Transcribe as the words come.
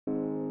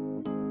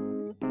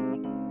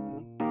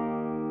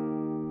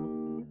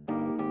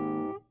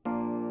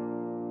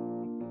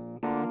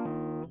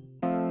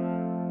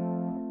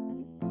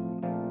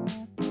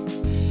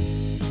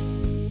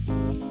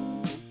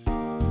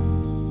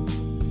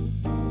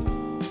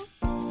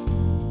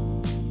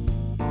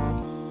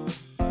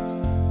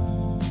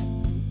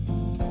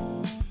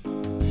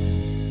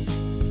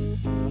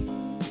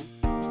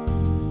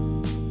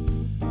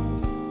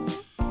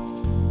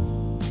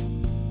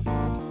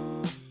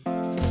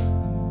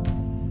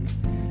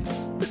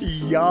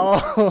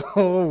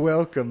Y'all,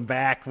 welcome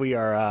back. We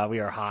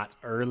are hot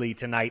early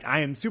tonight.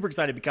 I am super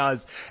excited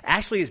because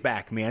Ashley is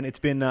back, man. It's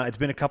been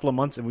a couple of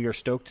months, and we are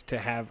stoked to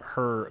have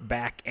her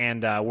back.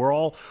 And we're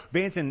all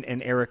Vance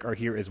and Eric are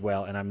here as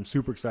well, and I'm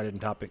super excited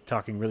and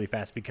talking really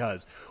fast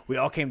because we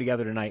all came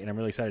together tonight, and I'm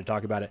really excited to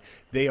talk about it.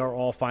 They are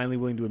all finally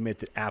willing to admit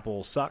that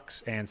Apple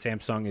sucks and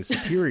Samsung is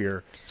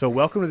superior. So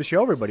welcome to the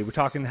show, everybody. We're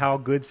talking how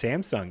good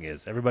Samsung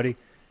is. Everybody.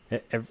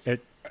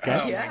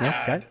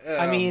 God.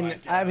 I mean,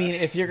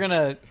 if you're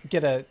gonna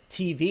get a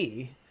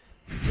TV,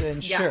 then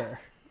sure,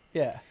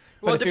 yeah.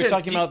 Well, But if you're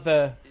talking about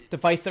the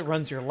device that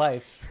runs your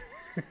life,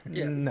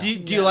 no. Do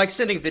you like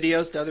sending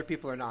videos to other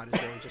people or not?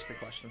 Is really just the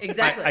question.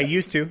 Exactly. I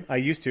used to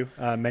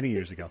many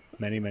years ago.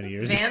 Many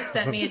years ago. Vance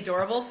sent me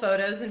adorable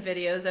photos and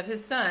videos of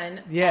his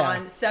son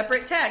on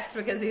separate text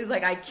because he's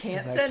like, I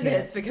can't send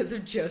this because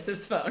of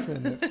Joseph's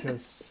phone.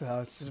 Because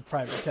it's a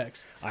private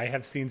text. I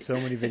have seen so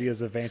many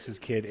videos of Vance's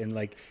kid, and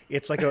like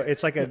it's like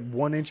a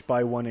 1 inch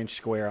by 1 inch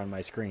square on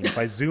my screen. If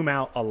I zoom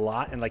out a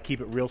lot and like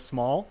keep it real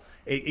small,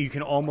 you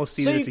can almost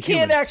see that it's a human. So you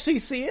can't actually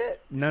see it?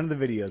 None of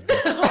the videos. Bro.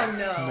 Oh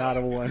no! Not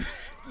a one.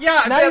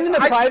 Yeah, not even the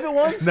private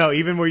ones. No,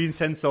 even where you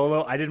send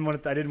solo. I didn't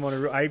want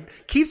to. I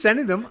keep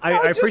sending them.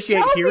 I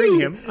appreciate hearing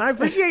him. I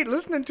appreciate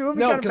listening to him.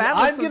 No,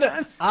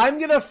 because I'm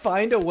gonna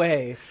find a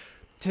way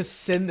to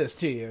send this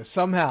to you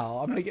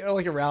somehow. I'm gonna get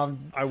like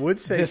around. I would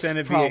say send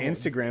it via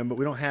Instagram, but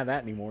we don't have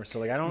that anymore. So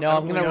like I don't. No,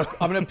 I'm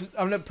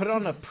gonna put it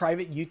on a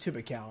private YouTube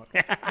account.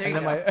 There you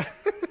go.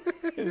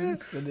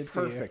 And send it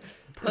to you.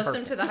 Post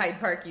them to the Hyde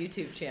Park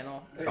YouTube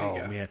channel.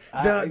 Oh man,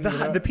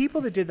 the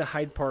people that did the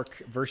Hyde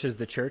Park versus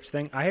the church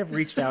thing, I have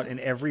reached out in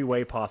every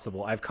way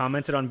possible. I've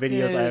commented on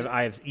videos.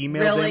 I have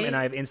emailed them, and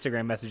I have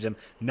Instagram messaged them.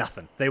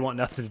 Nothing. They want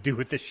nothing to do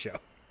with this show.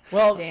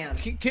 Well, damn.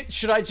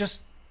 Should I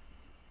just?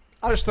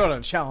 I'll just throw it on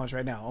a challenge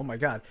right now. Oh my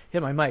god,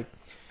 hit my mic.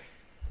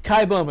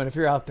 Kai Bowman, if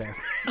you're out there.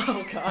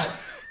 Oh god.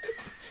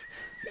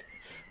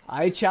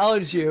 I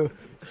challenge you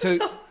to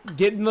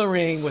get in the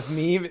ring with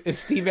me and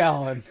Steve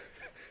Allen.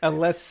 And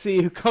let's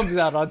see who comes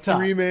out on top.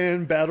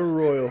 3-man battle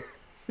royal.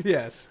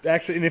 Yes.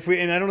 Actually,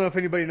 and I don't know if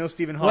anybody knows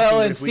Stephen Hawking.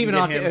 Well, and Stephen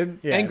Hawking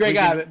and Greg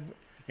Abbott.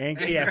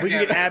 If we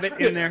can get Abbott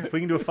in there, if we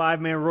can do a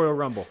 5-man Royal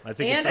Rumble, I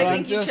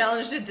think. You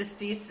challenged a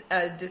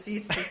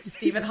deceased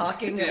Stephen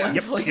Hawking at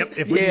one point. Yep.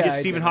 If we can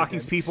get Stephen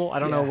Hawking's people, I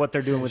don't know what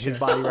they're doing with his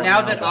body right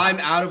now. Now that I'm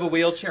out of a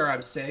wheelchair,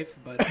 I'm safe.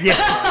 But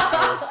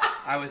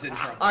I was in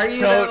trouble. Are you?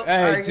 He's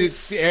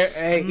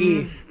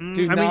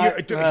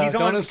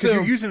on because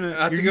you're using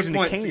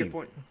a cane. Good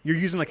point. You're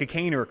using like a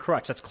cane or a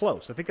crutch. That's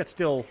close. I think that's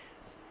still.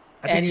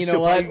 And you know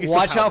what?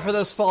 Watch out for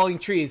those falling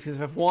trees, because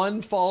if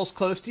one falls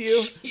close to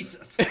you,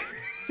 Jesus.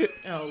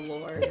 Oh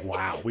Lord!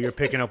 Wow, we are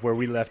picking up where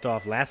we left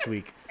off last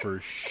week for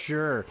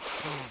sure.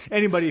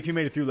 Anybody, if you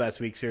made it through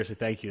last week, seriously,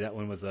 thank you. That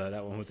one was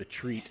a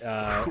treat.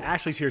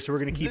 Ashley's here, so we're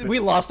going to keep it. We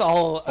lost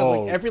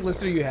every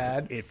listener you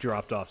had. It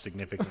dropped off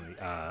significantly.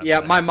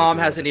 My mom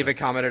hasn't even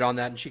commented on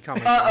that, and she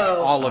commented on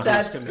all of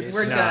this to me.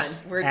 We're done.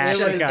 We're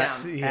Ashley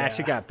down.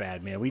 Ashley got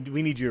bad, man.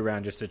 We need you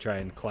around just to try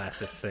and class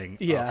this thing.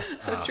 Yeah,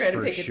 I was trying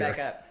to pick it back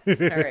up. All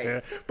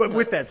right. But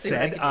with that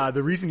said,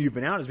 the reason you've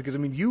been out is because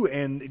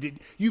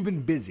you've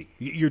been busy.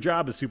 Your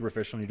job is super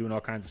official, and you're doing all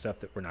kinds of stuff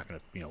that we're not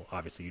going to,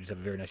 obviously you just have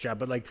a very nice job.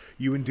 But like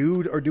you and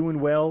Dude are doing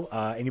well.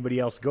 Anybody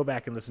else, go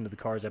back and listen to the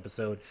Cars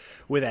episode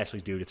with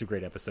Ashley's Dude. It's a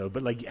great episode.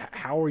 But like,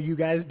 how are you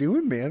guys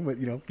doing, man?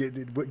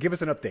 Give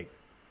us an update.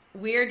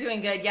 We are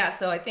doing good. Yeah.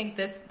 So I think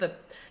the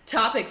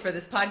topic for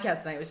this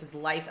podcast tonight was just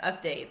life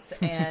updates.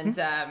 And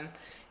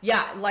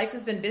life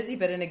has been busy,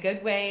 but in a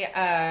good way.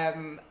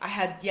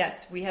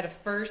 We had a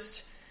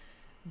first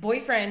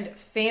boyfriend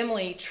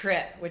family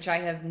trip, which I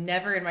have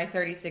never in my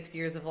 36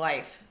 years of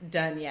life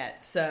done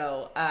yet.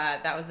 So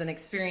that was an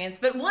experience,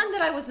 but one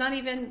that I was not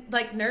even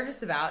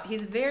nervous about.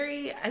 He's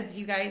very, as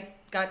you guys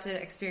got to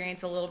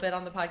experience a little bit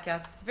on the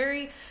podcast,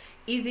 very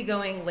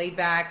easygoing, laid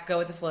back, go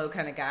with the flow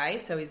kind of guy.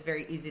 So he's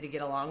very easy to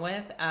get along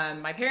with.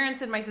 My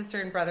parents and my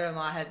sister and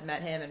brother-in-law had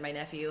met him, and my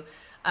nephew,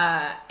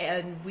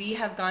 and we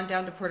have gone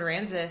down to Port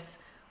Aransas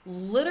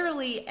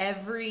literally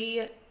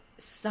every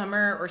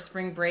summer or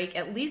spring break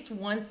at least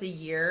once a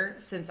year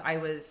since I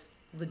was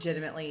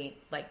legitimately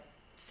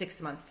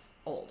 6 months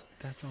old.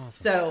 That's awesome.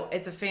 So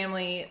it's a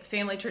family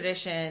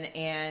tradition,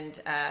 and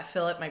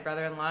Philip, my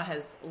brother-in-law,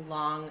 has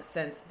long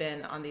since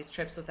been on these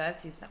trips with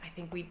us. He's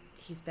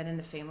been in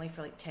the family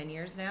for 10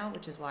 years now,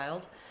 which is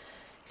wild.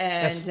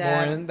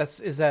 And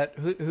that's Lauren.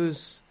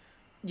 Who's?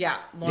 Yeah,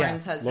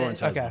 Lauren's husband.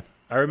 Lauren's husband. Okay.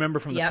 I remember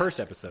from the first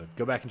episode.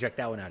 Go back and check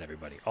that one out,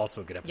 everybody. Also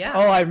a good episode. Yeah.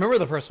 Oh, I remember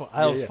the first one.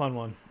 That was a fun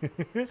one.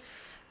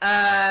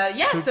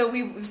 So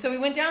we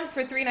went down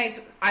for 3 nights.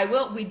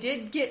 We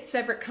did get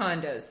separate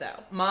condos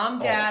though. Mom,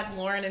 Dad,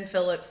 Lauren, and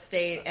Philip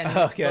stayed,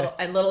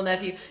 and little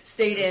nephew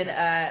stayed in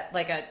a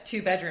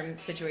 2-bedroom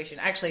situation.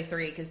 Actually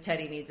 3, because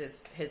Teddy needs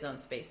his own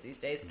space these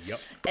days. Yep.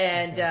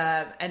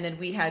 And then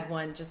we had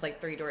one just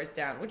 3 doors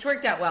down, which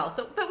worked out well.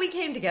 So, but we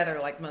came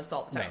together most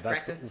all the time,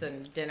 breakfasts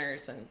and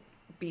dinners and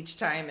beach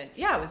time, and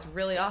it was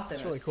really awesome.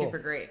 It was super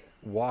great.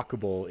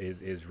 walkable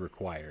is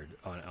required.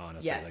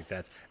 Honestly, Yes. like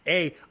that's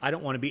I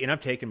don't want to be, and I've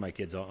taken my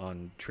kids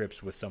on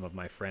trips with some of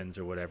my friends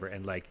or whatever,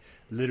 and like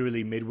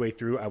literally midway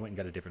through, I went and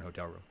got a different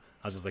hotel room.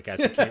 I was just like, guys,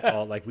 we can't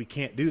all we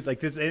can't do like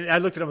this. And I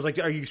looked at them, I was like,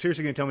 are you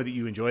seriously going to tell me that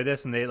you enjoy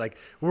this? And they like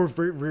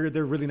they're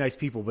really nice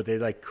people, but they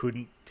like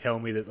couldn't tell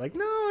me that like,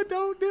 no,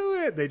 don't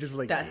do it. They just were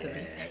like, That's yeah.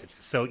 amazing.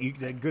 So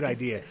good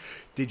idea.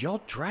 Did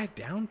y'all drive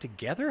down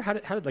together? How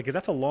did like, because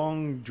that's a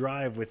long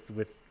drive with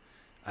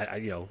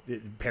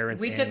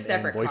parents. We took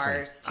separate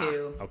cars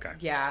too. Okay.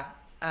 Yeah.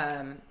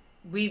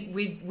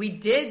 We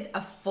did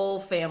a full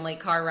family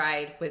car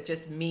ride with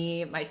just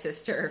me, my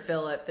sister,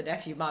 Philip, the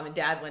nephew, mom, and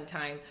dad one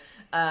time.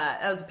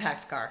 That was a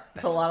packed car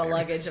with a lot of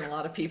luggage and a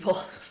lot of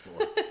people.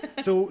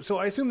 So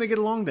I assume they get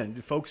along then,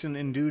 folks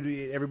and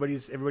dude.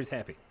 Everybody's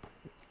happy.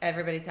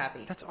 Everybody's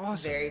happy. That's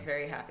awesome. Very,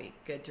 very happy.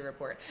 Good to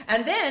report.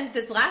 And then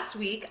this last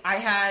week, I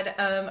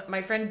had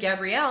my friend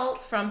Gabrielle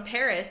from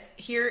Paris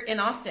here in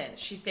Austin.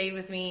 She stayed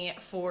with me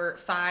for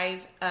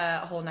 5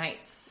 whole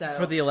nights. So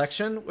For the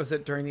election? Was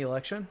it during the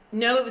election?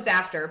 no, it was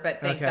after,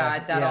 but thank Okay,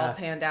 God that yeah. all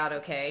panned out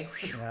okay.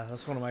 Yeah,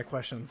 that's one of my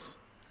questions.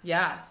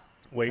 Yeah.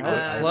 Wait, That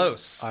was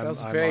close. That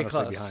was I'm very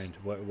honestly close. behind.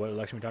 What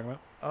election are we talking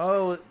about?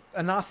 Oh,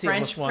 a Nazi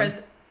French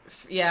almost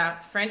won.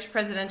 French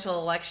presidential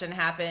election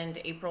happened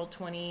April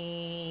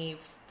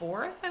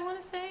 24th, I want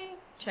to say.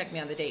 Check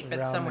me on the date, but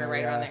Around somewhere there,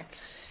 right yeah. around there.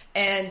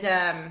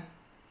 And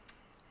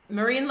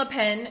Marine Le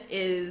Pen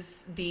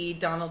is the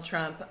Donald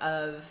Trump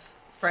of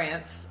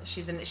France.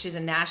 She's a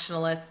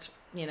nationalist,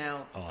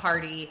 Awesome.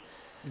 party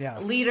Yeah.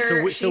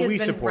 leader. So we has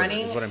been support her,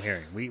 running is what I'm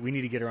hearing. We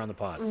need to get her on the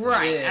pod.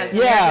 right as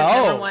Yeah, America's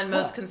number oh, one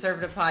most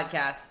conservative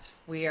podcast.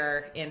 We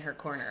are in her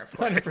corner, of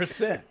course.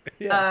 100%.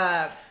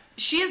 Yeah.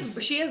 She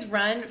has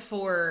run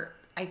for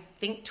I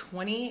think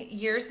 20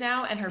 years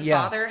now, and her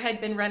Yeah. father had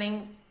been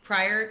running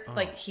prior.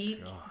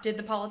 He did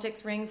the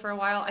politics ring for a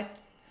while.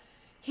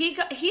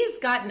 He's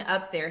gotten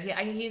up there.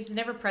 He's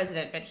never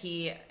president, but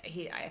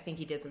I think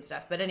he did some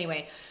stuff. But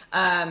anyway,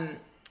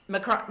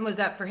 Macron was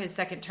up for his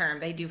second term.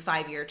 They do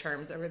 5-year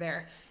terms over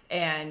there.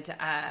 And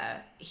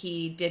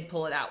he did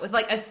pull it out with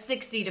like a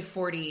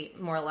 60-40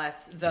 more or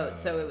less vote.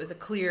 So it was a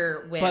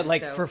clear win. But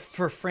like so.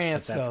 for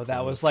France That's though, that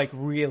close. was like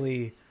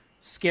really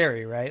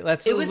scary, right?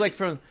 It was like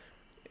from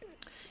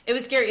It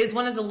was scary. It was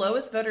one of the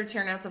lowest voter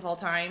turnouts of all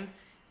time.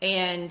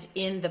 And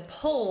in the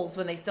polls,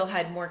 when they still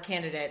had more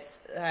candidates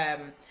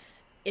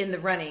in the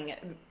running,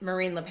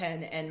 Marine Le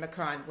Pen and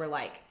Macron were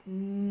like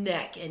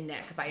neck and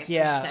neck by a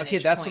percentage okay,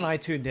 that's point. when I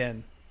tuned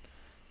in.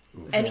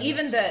 And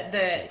even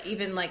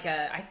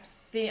I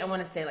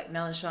want to say like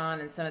Mélenchon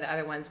and some of the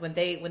other ones, when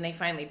they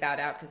finally bowed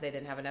out because they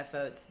didn't have enough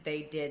votes,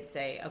 they did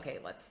say, okay,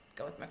 let's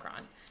go with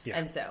Macron. Yeah.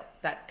 And so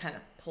that kind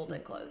of pulled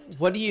it closed.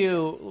 What do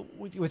you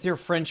with your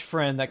French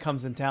friend that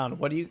comes in town?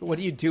 What do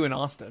you do in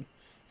Austin?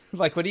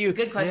 Like, what do you It's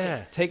a good question.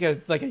 Yeah. take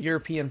a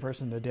European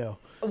person to do?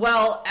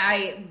 Well,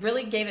 I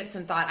really gave it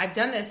some thought. I've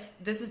done this.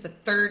 This is the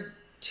third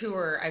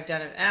tour I've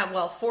done.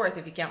 Fourth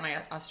if you count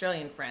my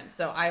Australian friend.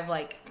 So I've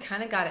like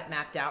kind of got it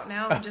mapped out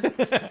now. I'm just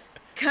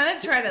kind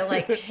of try to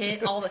like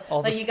hit all the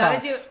the you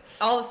got to do spots.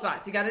 all the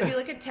spots. You got to do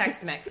like a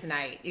Tex-Mex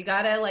night. You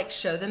got to like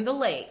show them the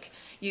lake.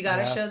 You got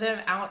to Yeah. show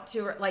them out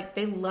to like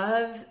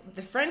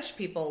the French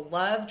people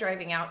love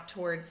driving out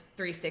towards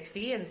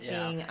 360 and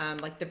seeing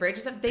like the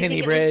bridge. They Penny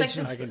think Bridge it looks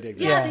and- like I can dig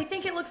this. that. Yeah, Yeah. they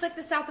think it looks like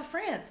the south of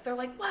France. They're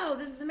like, "Whoa,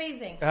 this is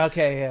amazing."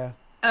 Okay, yeah.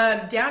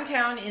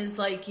 Downtown is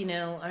like,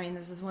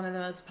 this is one of the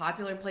most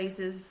popular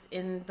places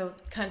in the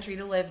country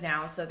to live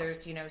now. So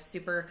there's,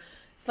 super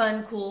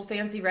fun, cool,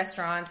 fancy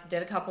restaurants.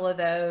 Did a couple of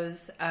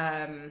those.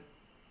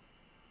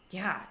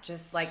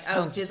 Just like,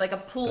 did like a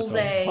pool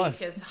That's day. fun.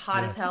 It's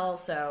hot as hell.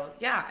 So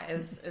yeah, it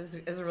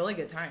was a really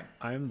good time.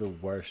 I'm the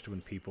worst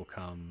when people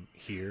come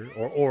here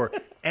or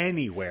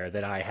anywhere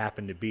that I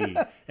happen to be.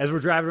 As we're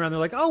driving around, they're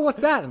like, "Oh,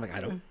 what's that?" I'm like,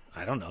 I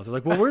don't know. They're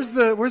like, "Well, where's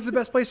the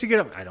best place to get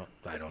them?" I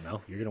don't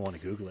know. You're gonna want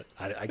to Google it.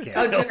 I can't.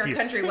 Oh, help took our you.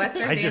 country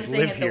western I just dancing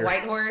live at here. the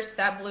White Horse.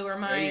 That blew our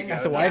mind.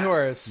 go. The White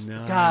Horse.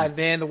 Nice. God,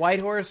 man, the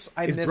White Horse.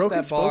 I Is missed Broken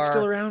that Spoke bar.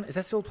 still around? Is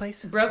that still a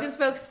place? Broken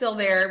Spoke's still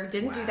there. We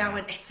didn't do that Wow.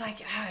 one. It's like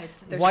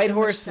there's White so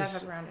Horse much is.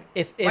 stuff around it.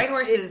 If White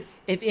Horse is.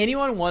 if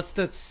anyone wants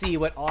to see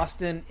what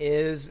Austin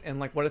is and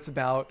like what it's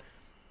about,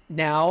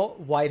 now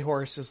White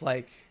Horse is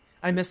like.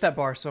 I miss that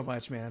bar so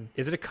much, man.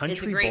 Is it a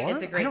country great- bar?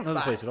 it's a great I don't know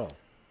spot. this place at all.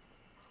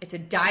 It's a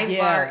dive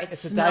Yeah, bar. It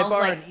it's a smells dive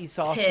bar like in East piss.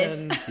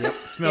 Austin. Yep,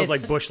 smells like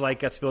It's- Bush Light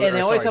got spilled. And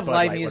they or, always sorry, have Bud live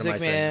Light. What am music, I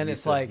saying? man. Used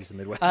It's to- like, used to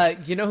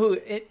Midwest. you know who?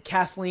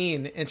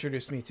 Kathleen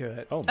introduced me to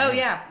it. Oh, Oh, man.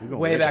 yeah. We're going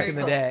way back Very in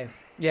the cool. day.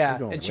 Yeah, We're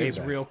going and she way was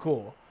back. real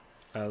cool.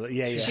 Yeah. She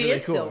really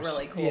is still cool.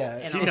 really cool. Yeah.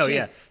 in She- No, Austin.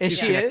 yeah. Is She's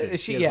she? connected.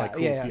 Is she? has, Yeah, like,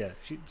 cool, yeah.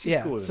 She's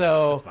Yeah. cool. That's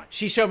So fine.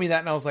 she showed me that,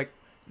 and I was like,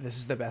 "This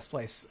is the best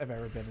place I've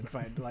ever been in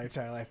my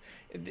entire life."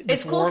 It's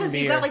This cool warm because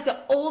you beer. got like the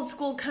old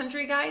school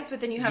country guys, but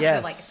then you have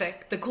Yes.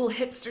 the cool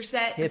hipster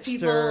set of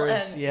people.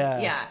 Hipsters, And,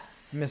 yeah.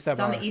 Missed that It's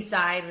on bar. the east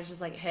side, which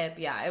is like hip.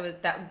 Yeah, it was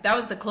that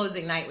was the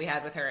closing night we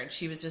had with her, and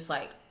she was just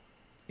like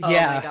oh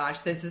Yeah. my gosh,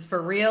 this is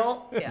for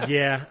real. Yeah,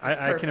 Yeah, I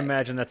can perfect.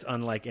 imagine that's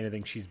unlike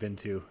anything she's been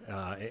to.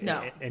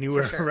 No,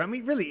 anywhere. for sure. I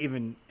mean, really,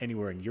 even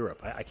anywhere in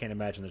Europe. I can't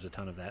imagine there's a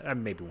ton of that.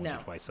 Maybe once No.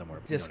 or twice somewhere.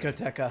 But you know what I mean.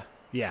 Discoteca.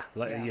 Yeah,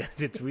 Yeah.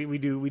 we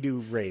do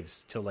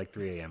raves till like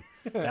 3 a.m.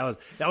 That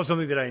was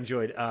something that I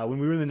enjoyed. When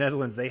we were in the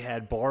Netherlands, they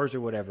had bars or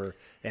whatever,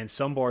 and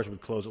some bars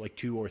would close at like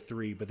 2 or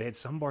 3, but they had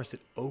some bars that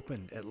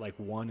opened at like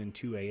 1 and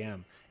 2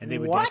 a.m. and they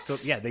would What?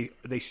 dance till, yeah,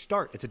 they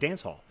start. It's a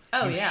dance hall.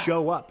 Oh, you yeah.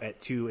 show up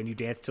at 2 and you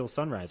dance till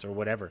sunrise or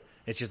whatever.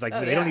 It's just like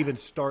Oh, they don't yeah. even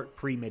start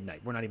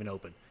pre-midnight. We're not even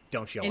open.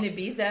 Don't show In up.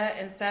 Ibiza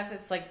and stuff,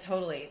 it's like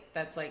totally.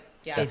 That's like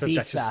That's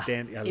Ibiza. just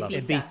stand. I love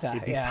it.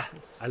 Ibiza. Yeah.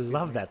 I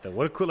love that though.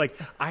 What a cool like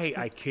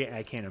I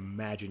can't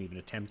imagine even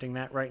attempting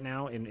that right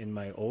now in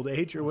my old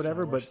age or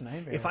whatever. my But worst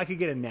nightmare. if I could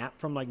get a nap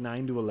from like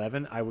 9 to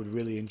 11, I would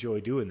really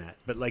enjoy doing that.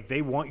 But like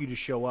they want you to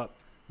show up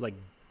like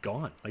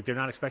gone. Like they're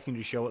not expecting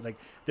you to show up. Like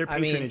their I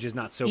mean, patronage is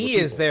not sober. E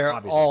is people, there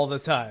obviously. all the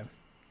time.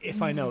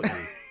 If I know E.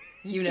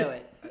 you know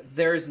it.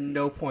 There's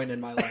no point in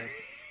my life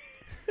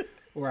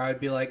where I'd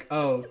be like,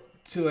 oh,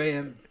 2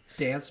 a.m.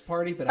 dance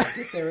party, but I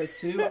get there at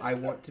 2. I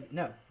want to.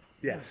 No.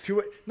 Yeah,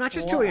 not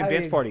just Well, 2 a.m.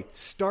 dance I- party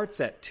starts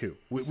at 2.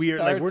 We are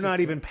like Starts we're at not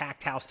 2. even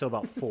packed house till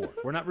about 4.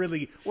 We're not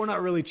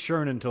really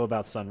churning until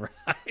about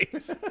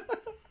sunrise.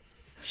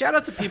 Shout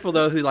out to people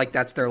though who like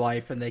that's their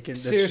life and they can.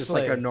 That's just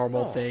like a Seriously.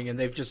 normal thing, and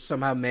they've just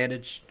somehow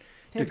managed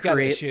They've to got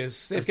create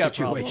issues. a They've got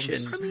situation.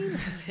 problems.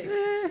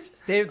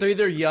 They're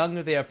either young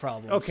or they have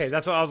problems. Okay,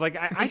 that's what I was like.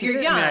 I If get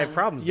you're it. I mean, I have young.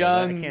 problems.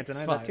 Young, I can't deny it's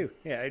that fine. too.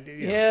 Yeah,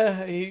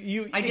 Yeah,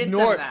 you I did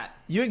ignore some of that.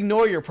 You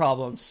ignore your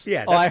problems.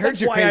 Yeah, Oh, I that's- heard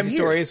that's your why I'm crazy here.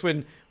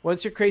 stories.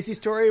 What's your crazy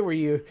story where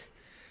you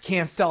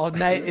camped all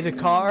night in a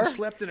car?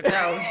 slept in a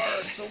car.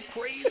 So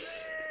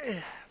crazy.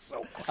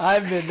 So crazy.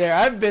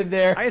 I've been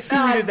there. I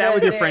assume you did that I've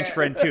with your been French there.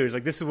 friend too. It's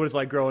like this is what it's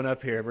like growing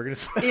up here. We're gonna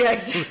Yeah,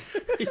 exactly.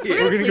 we're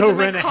gonna sleep go in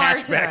my rent a car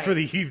hatchback tonight. for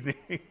the evening.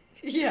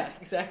 Yeah,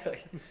 exactly.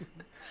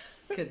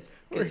 Good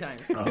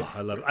times. Oh,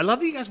 I love it. I love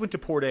that you guys went to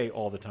Port A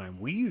all the time.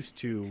 We used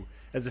to,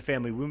 as a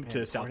family, we went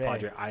to South Port A.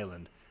 Padre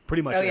Island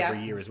pretty much Oh, yeah.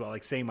 every year as well.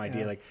 Like same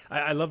idea. Yeah. Like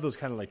I love those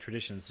kind of like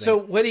traditions. So,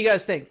 things. what do you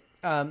guys think?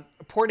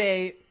 Port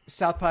A,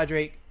 South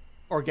Padre,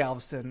 or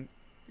Galveston?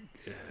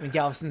 I mean,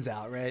 Galveston's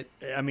out, right?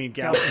 I mean,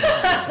 Galveston.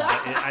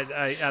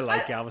 I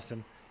like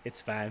Galveston. It's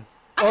fine.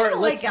 I Or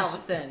don't like let's-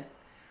 Galveston,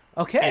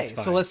 Okay, It's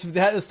so fine.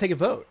 let's take a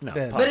vote. No,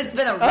 then. but it's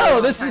been a Oh,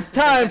 really this long is since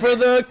I've time been for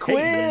there. the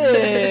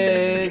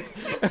quiz.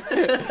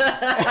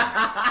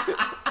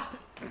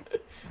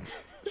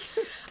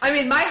 I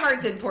mean, my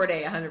heart's in Port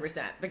A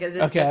 100% because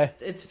it's Okay.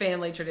 just it's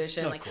family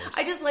tradition. Of Like course.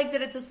 I just like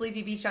that it's a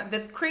sleepy beach town. The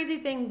crazy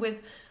thing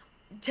with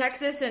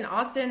Texas and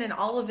Austin and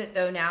all of it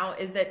though now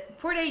is that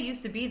Port A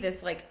used to be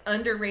this like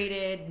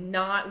underrated,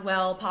 not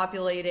well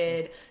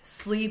populated,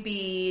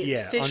 sleepy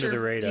Yeah, under fisher the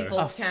radar.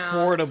 people's town.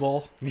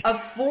 Affordable.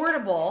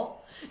 Affordable.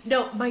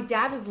 No, my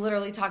dad was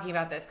literally talking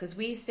about this because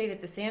we stayed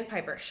at the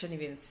Sandpiper. Shouldn't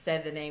have even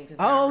said the name because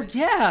Oh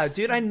yeah,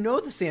 dude, I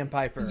know the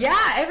Sandpiper.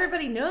 yeah,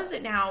 everybody knows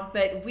it now.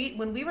 But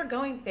when we were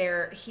going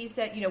there, he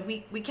said, you know,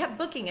 we kept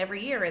booking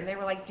every year, and they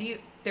were like,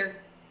 they're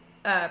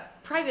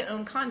private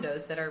owned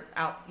condos that are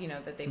out, you know,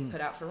 that they put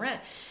out for rent.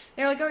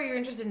 They're like, oh, you're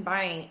interested in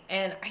buying,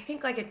 and I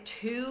think like a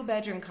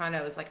 2-bedroom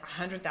condo is like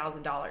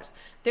 $100,000.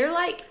 They're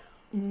like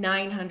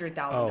 $900,000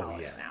 Oh,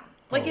 yeah. now.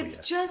 Like Oh, it's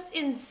yeah. just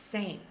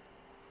insane.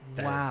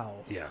 That is- Wow.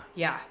 yeah.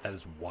 Yeah. That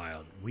is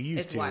wild. We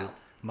used It's to wild.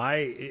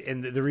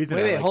 and the reason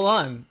Wait, I like, hold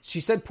on. She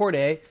said Port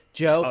A.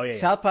 Joe, Oh, yeah, yeah.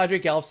 South Padre,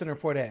 Galveston, or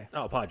Port A?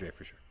 Oh, Padre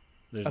for sure.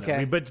 There's Okay. I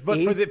mean, but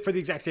E? for the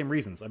exact same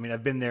reasons. I mean,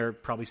 I've been there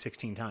probably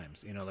 16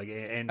 times. You know, like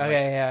and Okay,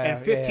 yeah, and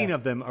 15 yeah.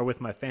 of them are with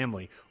my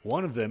family.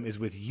 One of them is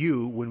with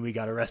you when we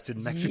got arrested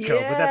in Mexico.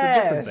 But that's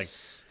a different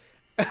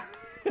thing.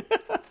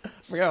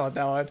 Forgot about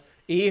that one.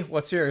 E,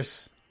 what's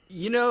yours?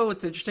 You know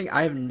what's interesting?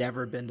 I have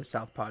never been to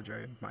South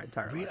Padre my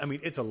entire life. I mean,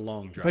 it's a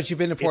long drive. But you've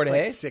been to Port it's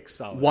A? like 6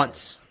 solid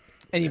Once.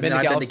 And you've And been to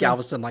I've Galveston? been to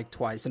Galveston like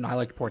twice, and I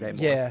liked Port A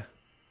more. Yeah.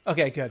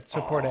 Okay, good.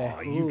 So Port A.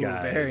 Oh, you Ooh,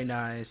 guys. very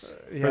nice.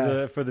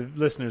 Yeah. For the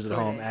listeners at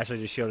Port home, A. Ashley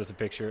just showed us a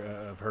picture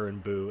of her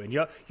and Boo, and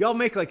y'all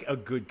make like a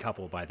good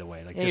couple, by the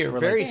way. Like Yeah, just you're for,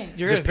 very, like,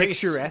 you're the a very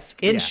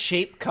picturesque, in yeah.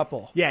 shape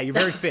couple. Yeah, you're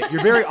very fit.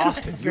 You're very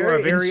Austin. You're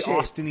Very a very in shape.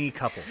 Austin-y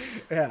couple.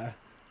 Yeah.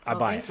 I Well,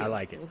 buy thank it. you. I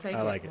like it. We'll take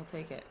I it. like it. We'll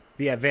take it.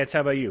 But yeah, Vance,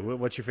 how about you?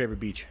 What's your favorite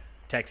beach?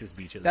 Texas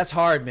beach. At That's least.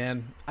 hard,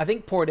 man. I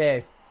think Port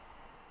A.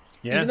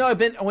 yeah. Even though I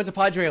went to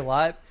Padre a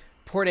lot,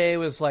 Port A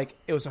was like,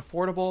 it was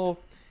affordable.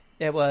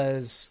 It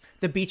was,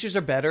 the beaches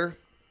are better.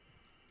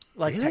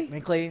 Like Really?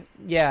 technically,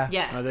 yeah.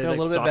 Yeah. Are they They're a like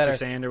little bit softer better.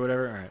 sand or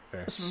whatever? All right,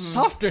 fair.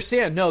 Softer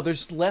sand. No,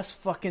 there's less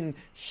fucking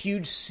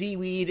huge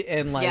seaweed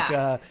and like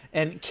Yeah.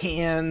 and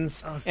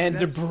cans Oh, see, and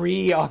that's-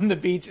 debris on the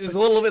beach. There's a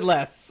little bit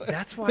less.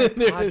 That's why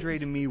There Padre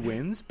is. to me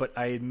wins, but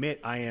I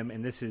admit I am,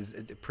 and this is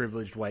a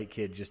privileged white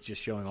kid just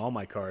showing all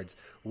my cards.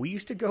 We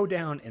used to go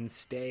down and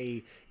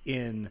stay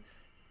in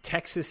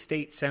Texas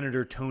State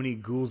Senator Tony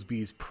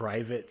Goolsby's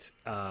private.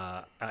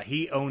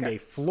 He owned a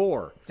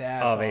floor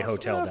That's of a awesome.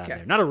 hotel down Okay.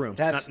 there, not a room.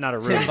 That's not a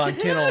room. Tim Von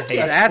Kinnel.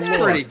 That's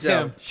pretty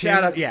Tim. dope.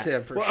 Shout out to Yeah.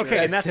 Tim for well, sure.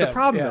 okay, and That's that's the Tim,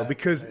 problem yeah. though,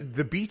 because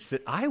the beach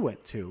that I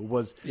went to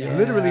was Yeah.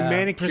 literally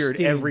manicured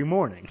Pristine. every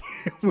morning.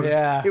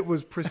 It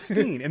was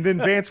pristine. And then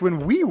Vance,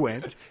 when we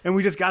went and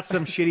we just got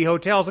some shitty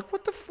hotel, I was like,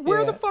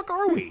 where the fuck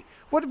are we?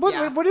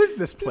 What is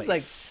this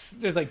place?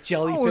 There's like Oh,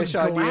 jellyfish there's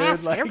on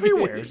glass you. Like,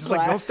 everywhere. It's just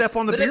like, don't step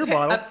on the But beer okay,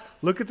 bottle.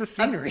 Look at the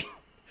scenery.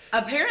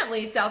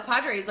 Apparently, South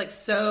Padre is like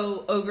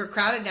so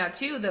overcrowded now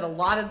too that a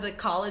lot of the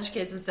college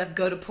kids and stuff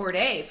go to Port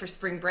A for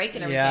spring break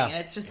and everything, Yeah. and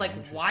it's just like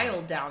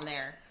wild down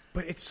there.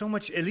 But it's so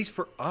much, at least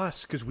for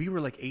us, because we were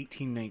like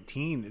 18,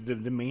 19.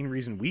 The main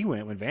reason we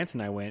went, when Vance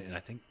and I went, and I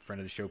think friend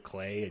of the show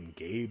Clay and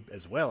Gabe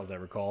as well, as I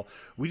recall,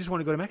 we just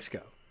wanted to go to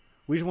Mexico.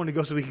 We just wanted to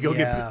go so we could go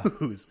Yeah. get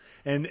booze.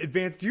 And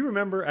Vance, do you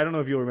remember? I don't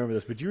know if you'll remember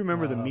this, but do you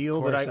remember the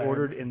meal that I course I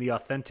ordered in the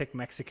authentic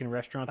Mexican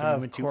restaurant that we Of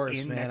went to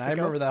course, in man. Mexico? I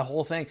remember that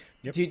whole thing.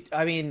 Yep. Dude,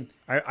 I mean,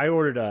 I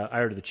ordered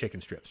the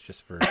chicken strips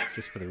just for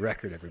the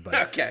record, everybody.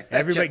 Okay, that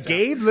everybody. checks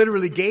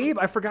out. Gabe.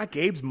 I forgot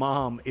Gabe's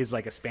mom is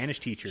like a Spanish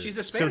teacher. She's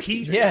a Spanish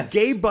teacher. Yes.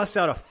 Gabe busts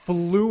out a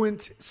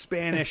fluent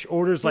Spanish,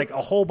 orders like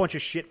a whole bunch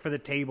of shit for the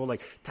table,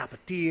 like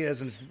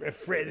tapatillas and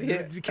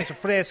queso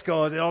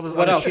fresco and all this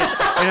What other else? shit.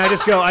 And I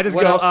just go,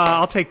 What else?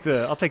 I'll take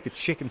the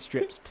chicken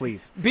strips,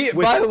 please.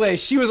 by the way,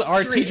 she was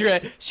our Streets. teacher.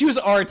 She was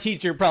our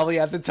teacher probably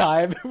at the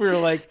time. We were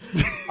like,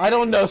 I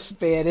don't know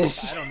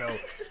Spanish. I don't know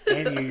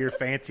any of your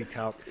fancy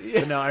talk.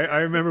 But no, I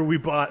remember we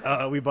bought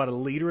a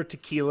liter of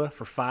tequila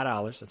for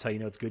 $5. That's how you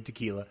know it's good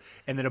tequila.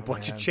 And then a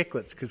bunch of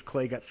chiclets because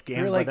Clay got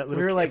scammed by that little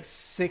we were kid. like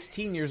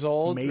 16 years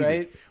old, Maybe.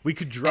 right? We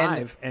could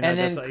drive, and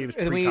that's it was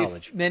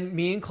pre-college. Then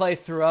me and Clay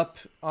threw up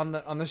on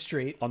the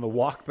street. On the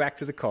walk back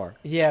to the car.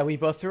 Yeah, we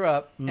both threw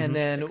up, Mm-hmm. and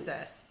then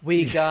Success.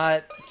 we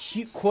got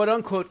quote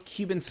unquote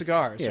Cuban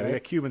cigars. Yeah, we right?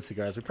 got Cuban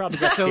cigars. We probably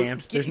got So,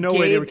 scammed. There's no way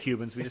they Gabe- were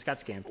Cubans. We just got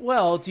scammed.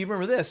 Well, do you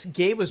remember this?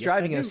 Gabe was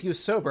driving I us. do. He was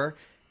sober,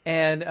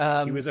 and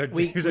He was our-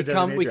 we he was our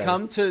come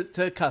designated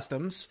to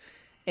customs,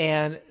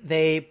 and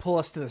they pull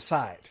us to the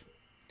side.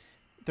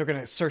 They're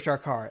going to search our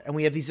car, and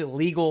we have these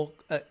illegal,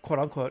 quote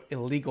unquote,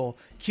 illegal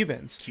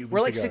Cubans. Cuban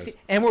we're like cigars.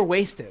 16, and we're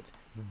wasted,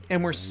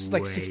 and we're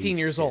like 16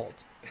 years old.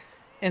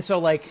 And so,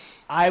 like,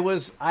 I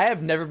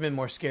have never been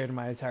more scared in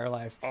my entire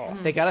life.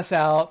 They got us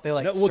out. They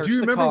like, No, well, searched do you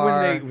the remember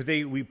car.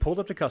 when we pulled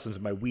up to customs?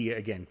 By we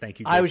again,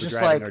 thank you. Gabe, I was for just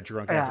driving like, our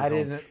drunk yeah, asses I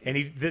home. didn't-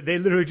 And they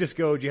literally just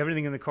go, "Do you have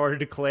anything in the car to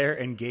declare?"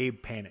 And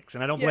Gabe panics,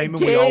 and I don't blame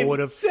him. We Gabe all would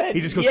have. said He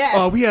just goes,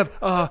 yes. "We have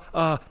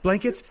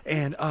blankets,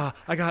 and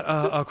I got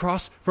a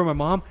cross for my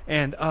mom,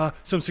 and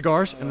some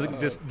cigars." And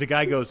the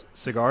guy goes,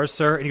 "Cigars,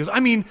 sir?" And he goes,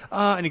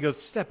 and he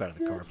goes, "Step out of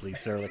the car, please,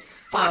 sir." Like,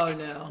 fuck. Oh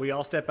no. We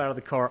all step out of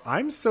the car.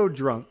 I'm so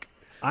drunk.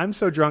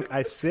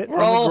 I sit We're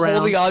on all the ground.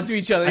 holding on to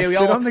each other. I Yeah, we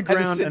sit all on the had to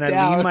ground sit and I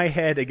down. lean my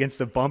head against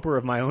the bumper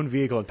of my own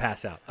vehicle and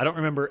pass out. I don't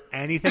remember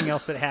anything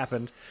else that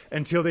happened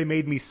until they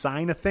made me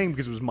sign a thing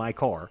because it was my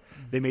car.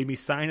 They made me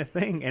sign a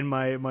thing, and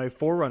my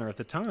Forerunner at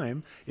the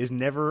time is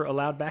never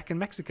allowed back in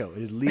Mexico.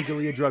 It is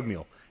legally a drug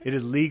mule. It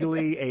is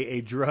legally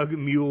a drug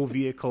mule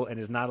vehicle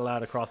and is not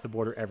allowed across the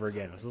border ever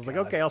again. So I was like,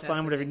 okay, I'll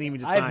sign whatever you need me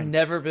to I've sign.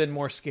 never been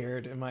more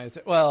scared in my.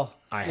 Well,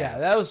 I yeah,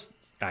 have. that was.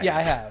 I I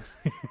have.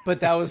 have, but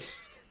that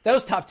was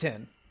top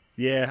 10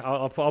 Yeah,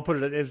 I'll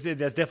put it.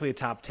 That's definitely a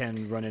top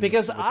 10 run in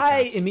because with the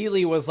I cops.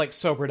 immediately was like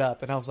sobered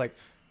up and I was like,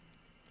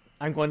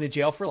 I'm going to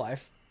jail for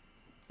life.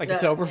 Like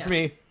it's Yeah, over yeah. for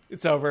me.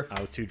 It's over. I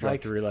was too drunk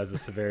Like- to realize the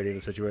severity of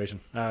the situation.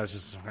 I was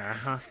just,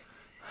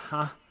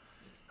 All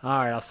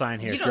right, I'll sign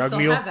here. You don't Drug still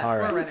mule. have that All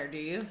right. Forerunner, do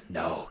you?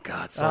 No,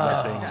 God, sold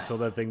that thing.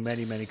 Sold that thing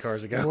many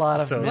cars ago. A lot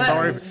of so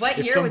memories. sorry. What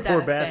if year some would that poor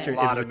have been? bastard.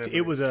 Lot of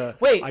It was a.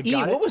 Wait, I E,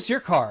 got what it. was your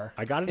car?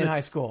 I got it in in-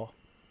 high school.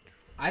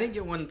 I didn't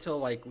get one until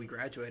like we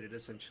graduated.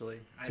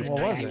 Essentially, I had a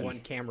What was it? '91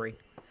 Camry.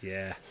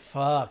 Yeah.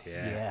 Fuck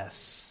Yeah.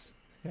 yes,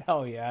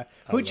 hell yeah.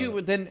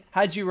 love Then?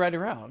 How'd you ride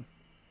around?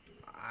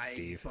 I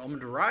Steve.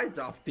 bummed rides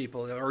off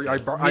people, or I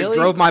Really?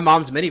 drove my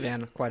mom's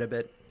minivan quite a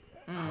bit.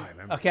 Oh, I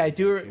remember Okay, I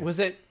do. that too. Was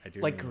it I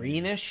do like remember.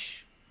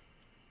 greenish?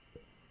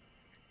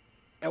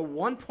 At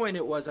one point,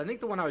 it was. I think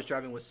the one I was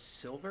driving was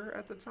silver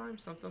at the time,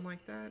 something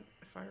like that,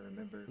 if I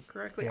remember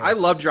correctly. Yeah, I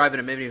love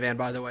driving a minivan,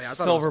 by the way. I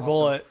thought Silver it was awesome.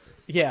 bullet.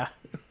 Yeah,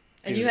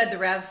 And you had the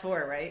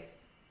RAV4, right?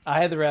 I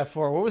had the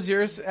RAV4. What was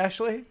yours,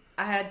 Ashley?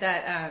 I had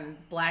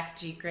that black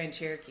Jeep Grand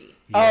Cherokee.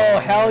 Oh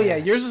hell yeah!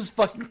 Yours is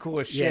fucking cool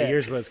as shit. Yeah,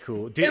 yours was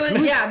cool. It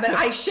was, yeah, but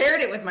I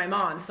shared it with my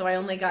mom, so I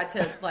only got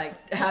to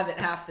like have it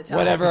half the time.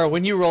 Whatever.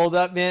 When you rolled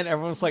up, man,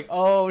 everyone's like,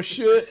 "Oh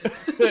shit!"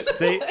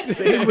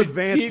 Same with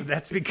Vance.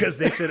 That's because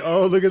they said,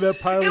 "Oh, look at that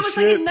pile It of was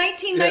like shit." in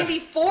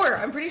 1994.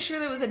 I'm pretty sure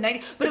there was a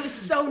 90, but it was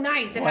so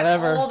nice. It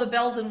Whatever. had all the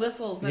bells and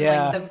whistles and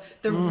Yeah.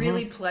 like the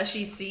really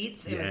plushy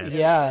seats. It was,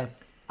 Yeah.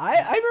 I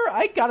remember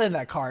I got in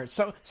that car.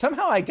 So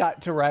somehow I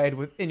got to ride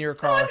in your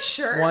car. Oh, I'm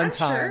sure. one I'm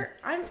time. Sure.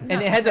 I'm And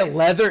not it had the surprised.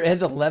 leather. It had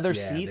the leather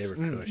Yeah, seats.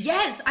 they were cush.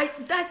 Yes,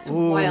 that's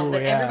Ooh, wild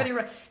that yeah.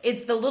 everybody.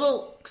 It's the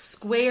little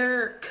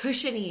square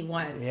cushiony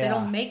ones. They Yeah.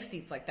 don't make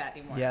seats like that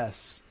anymore.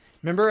 Yes.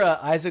 Remember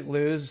Isaac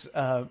Liu's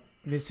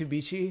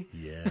Mitsubishi?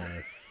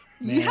 Yes.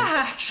 Yeah,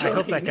 actually. I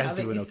hope that now guy's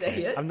doing you say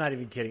okay. it. I'm not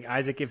even kidding.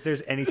 Isaac, if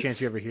there's any chance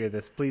you ever hear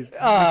this, please reach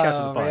Oh, out to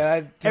the pod. man, I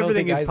don't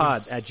Everything think is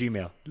pod Isaac's- at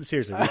Gmail.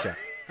 Seriously, reach out.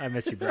 I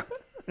miss you, bro.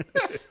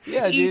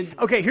 Yeah, dude.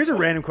 Okay, here's a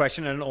random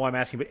question. I don't know why I'm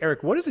asking, but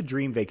Eric, what is a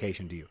dream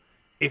vacation to you?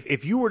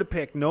 if you were to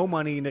pick no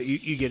money,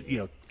 you get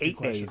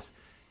 8 days,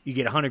 you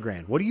get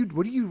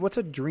 $100,000. What's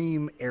a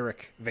dream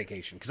Eric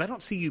vacation? Because I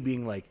don't see you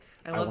being like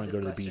I love want to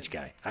this go to the beach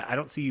guy. I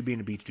don't see you being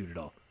a beach dude at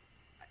all.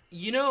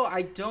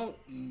 I don't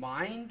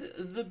mind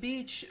the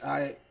beach.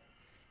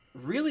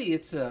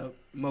 It's a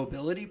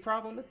mobility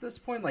problem at this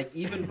point. Like,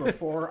 even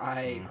before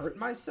I hurt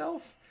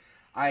myself,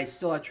 I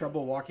still had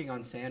trouble walking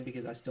on sand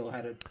because I still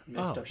had a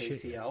messed up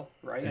ACL,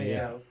 right?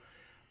 Yeah.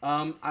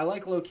 So, I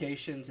like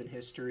locations and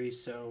history.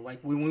 So, like,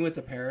 when we went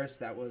to Paris,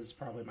 that was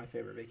probably my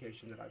favorite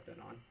vacation that I've been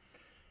on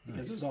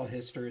because it was all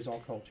history, it was all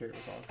culture, it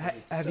was all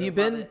great. Have So- you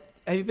been?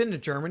 Have you been to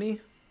Germany?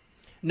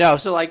 No,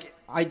 so like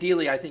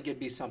ideally, I think it'd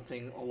be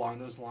something along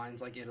those lines,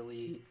 like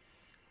Italy,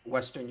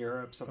 Western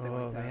Europe, something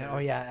like that. Man. or Oh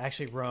yeah,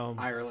 actually Rome.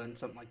 Ireland,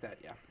 something like that.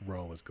 Yeah.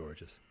 Rome was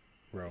gorgeous.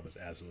 Rome was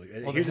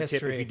absolutely. Well, Here's the a tip: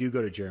 history- if you do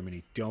go to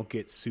Germany, don't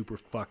get super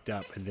fucked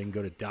up and then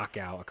go to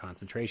Dachau, a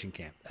concentration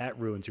camp. That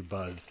ruins your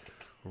buzz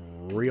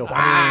real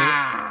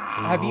fast.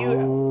 Have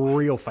you?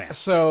 Real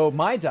fast. So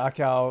my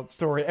Dachau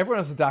story. Everyone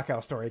has a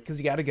Dachau story because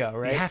you got to go,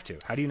 right? You have to.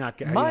 How do you not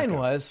get? Mine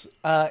was.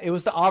 It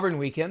was the Auburn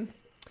weekend.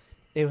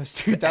 It was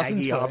 2012.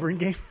 Aggie Auburn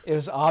game. It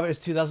was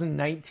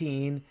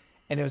 2019,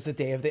 and it was the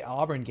day of the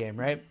Auburn game,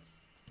 right?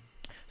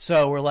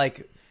 So we're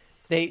like,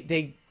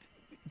 they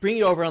bring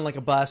you over on like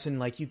a bus, and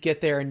like you get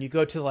there and you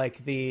go to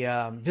like the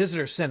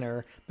visitor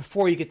center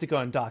before you get to go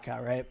on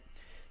Dachau, right?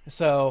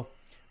 So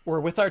we're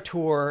with our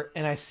tour,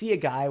 and I see a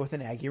guy with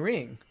an Aggie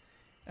ring,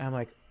 and I'm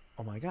like,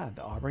 oh my god,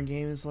 the Auburn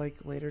game is like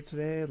later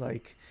today.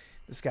 Like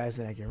this guy's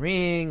an Aggie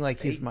ring, like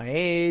he's my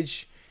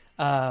age.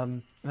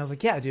 And I was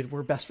like, yeah, dude,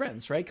 we're best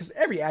friends, right? Because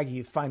every Aggie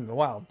you find in the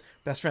wild,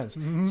 best friends.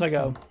 Mm-hmm. So I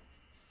go,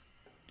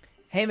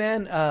 hey,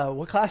 man,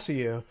 what class are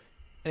you?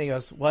 And he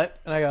goes, what?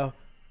 And I go,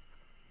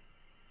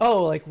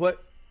 oh, like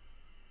what?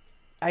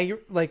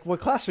 What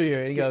class are you?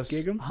 And he goes,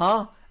 Gig'em?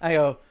 huh? I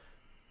go,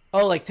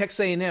 oh, like Texas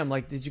A&M.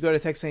 Like, did you go to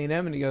Texas A&M?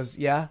 And he goes,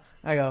 yeah.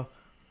 I go,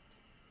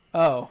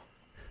 oh,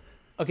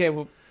 okay.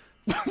 Well,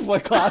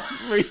 what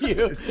class were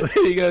you? And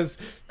he goes,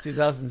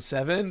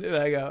 2007. And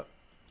I go,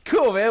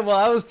 cool, man. Well,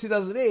 I was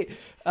 2008.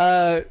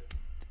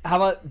 How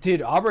about,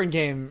 dude, Auburn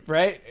game,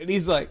 right? And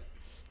he's like,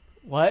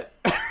 what?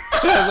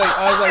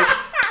 I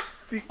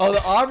was like, oh,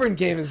 the Auburn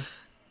game is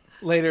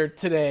later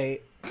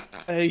today.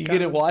 Are you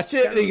gonna watch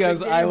it? And he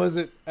goes, I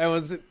wasn't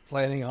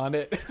planning on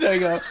it. And I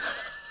go,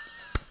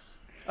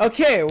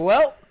 okay,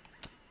 well,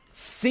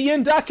 see you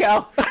in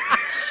Dachau.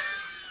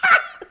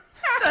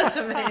 That's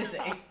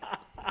amazing.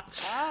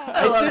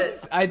 I love it.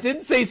 I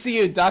didn't say see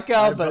you in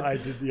Dachau, but I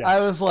did, yeah.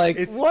 I was like,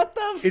 what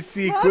the It's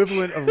the fuck?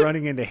 equivalent of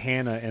running into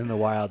Hannah in the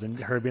wild and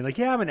her being like,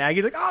 yeah, I'm an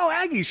Aggie. Like, oh,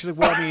 Aggie. She's like,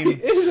 well, I mean,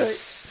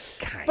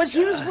 kinda. But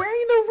he was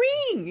wearing the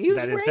ring. He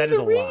was wearing that the is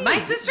a ring. lie. My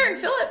sister and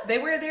Philip, they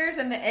wear theirs,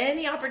 and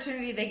any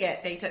opportunity they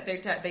get, they talk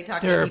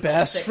to They're people,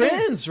 best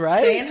friends,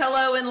 right? saying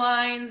hello in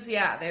lines.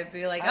 Yeah, they'd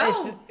be like,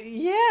 "Oh,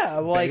 Yeah,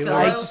 like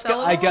Fellow-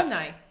 fellow I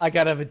alumni.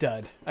 got a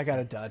dud. I got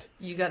a dud.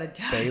 you got to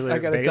die." Baylor, I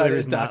got a Baylor dud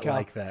is at not Dachau.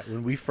 like that.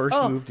 When we first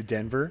moved to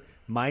Denver,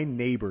 my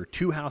neighbor,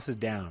 2 houses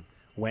down,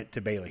 went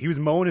to Baylor. He was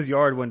mowing his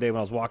yard one day when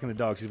I was walking the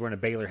dogs. He was wearing a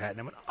Baylor hat, and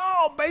I went,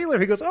 "Oh, Baylor!"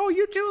 He goes, "Oh,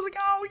 you too?" I was like,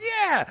 "Oh,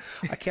 yeah."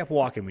 I kept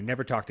walking. We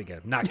never talked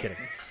again. Not kidding.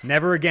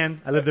 Never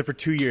again. I lived there for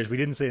 2 years. We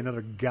didn't say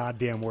another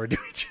goddamn word to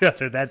each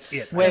other. That's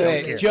it. I don't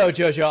Wait, care.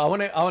 Joe. I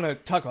want to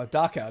talk about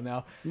Dachau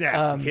now.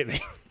 Yeah, hit me.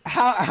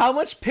 How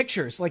much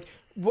pictures? Like,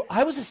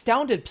 I was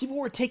astounded. People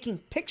were taking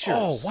pictures.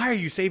 Oh, why are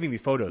you saving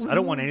these photos? I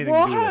don't want anything to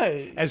do with Why?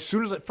 this. As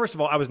soon as, first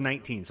of all, I was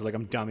 19, so like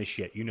I'm dumb as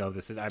shit. You know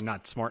this. I'm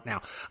not smart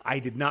now. I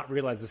did not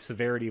realize the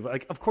severity of,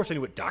 like, of course I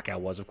knew what Dachau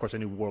was. Of course I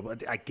knew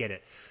World. I get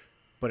it,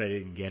 but I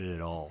didn't get it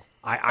at all.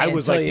 I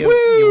was Until like, you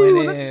woo,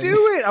 went let's in.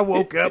 do it. I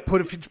woke up,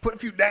 put a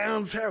few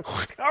down. So,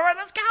 all right,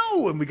 let's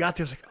go. And we got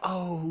there. I was like,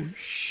 oh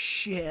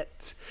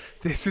shit,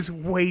 this is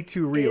way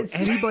too real.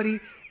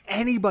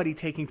 Anybody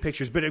taking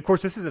pictures, but of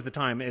course this is at the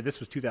time. This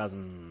was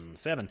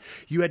 2007.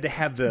 You had to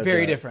have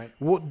Very different.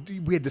 Well,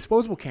 we had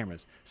disposable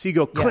cameras, so you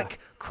go click,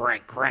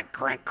 crank. I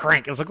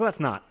was like, well, that's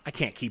not. I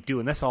can't keep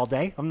doing this all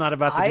day. I'm not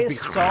about to. I just be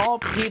saw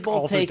people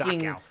all through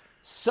taking Dachau.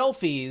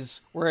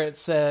 selfies where it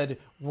said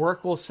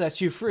 "Work will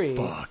set you free."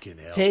 Fucking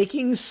hell.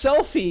 Taking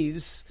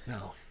selfies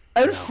No.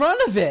 in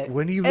front of it.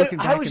 When are you And looking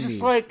back I was at just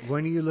these? like,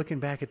 When are you looking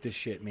back at this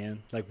shit,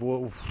 man? Like,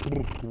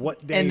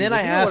 what day? and then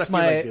like, I you know what asked feel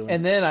like doing?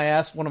 and then I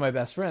asked one of my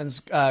best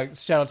friends.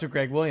 Shout out to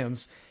Greg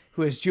Williams,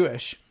 who is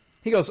Jewish.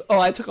 He goes, "Oh,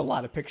 I took a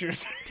lot of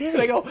pictures."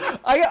 And I go,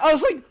 I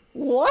was like,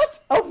 "What?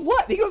 Of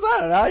what?" He goes, "I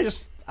don't know.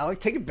 I like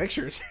taking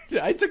pictures."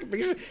 I took a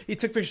picture. He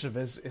took pictures of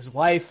his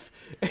wife.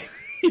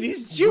 And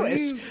he's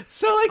Jewish,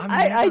 so like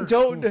I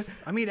don't.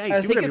 I mean, hey, I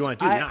do think whatever you want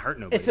to do. You're not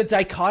hurting nobody. It's a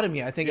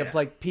dichotomy. I think Yeah. it's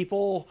like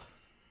people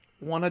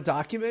want to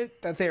document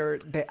that they.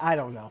 I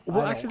don't know. Well,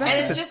 I don't- actually, And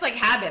that's it's just like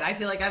habit. I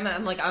feel like I'm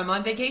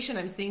on vacation.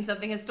 I'm seeing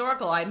something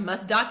historical. I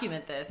must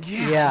document this.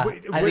 Yeah,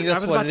 I think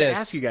that's was what about it to is.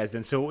 ask you guys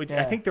then. So I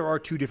Yeah. think there are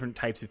two different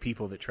types of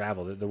people that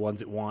travel: the ones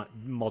that want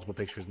multiple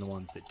pictures and the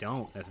ones that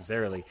don't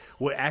necessarily.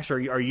 Well, Ash, are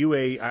you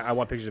a I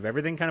want pictures of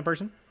everything kind of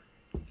person?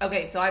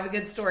 Okay, so I have a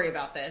good story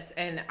about this,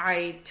 and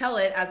I tell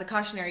it as a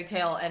cautionary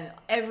tale, and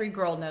every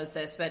girl knows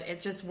this, but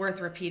it's just worth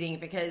repeating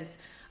because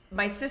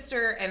my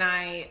sister and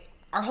I,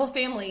 our whole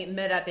family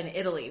met up in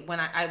Italy when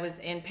I was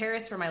in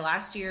Paris for my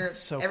last year. That's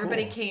so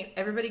everybody cool.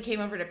 Everybody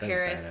came over to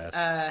Paris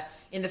badass.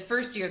 in the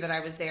first year that I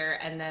was there,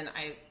 and then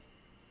I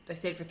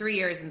stayed for 3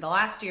 years. And the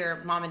last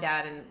year, Mom and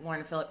Dad and Lauren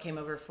and Philip came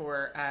over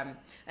for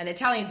an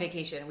Italian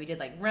vacation. We did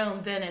like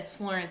Rome, Venice,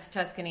 Florence,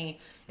 Tuscany.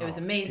 It was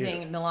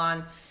amazing. dude.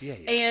 Milan. Yeah.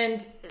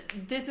 And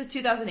this is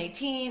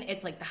 2018.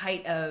 It's like the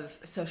height of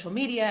social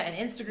media and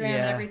Instagram and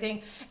Yeah.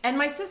 everything. And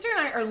my sister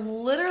and I are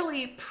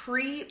literally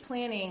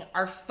pre-planning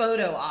our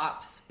photo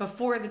ops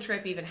before the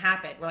trip even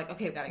happened. We're like,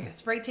 okay, we've got to get a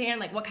spray tan.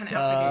 Like, what kind of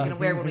outfit are you going to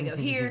wear when we go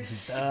here?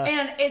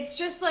 And it's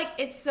just like,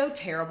 it's so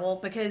terrible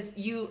because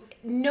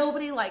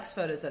nobody likes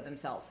photos of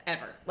themselves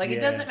ever. Like,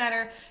 it Yeah. doesn't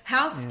matter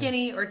how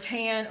skinny or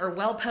tan or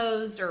well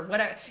posed or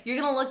whatever. You're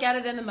going to look at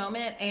it in the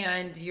moment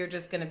and you're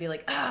just going to be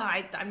like,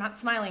 I'm not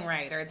smiling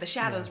right, or the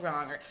shadow's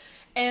wrong,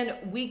 and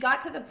we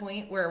got to the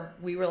point where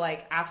we were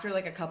like, after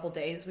like a couple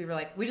days, we were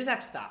like, we just have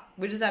to stop.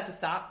 We just have to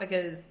stop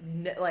because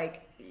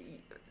like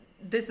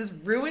this is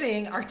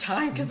ruining our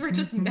time because we're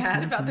just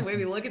mad about the way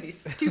we look at these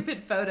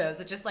stupid photos.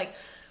 It's just like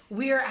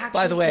we are actually.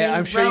 By the way, in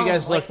I'm sure Rome. you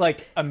guys look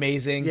like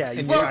amazing. Yeah,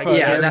 in well, your photos.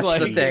 yeah, that's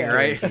like, the thing,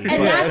 right? And It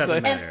that's doesn't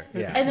and, matter.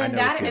 Yeah, and I then know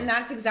that the and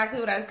that's exactly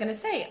what I was going to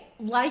say.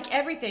 Like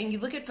everything, you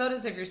look at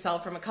photos of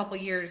yourself from a couple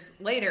years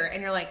later,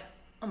 and you're like,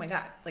 oh my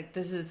god, like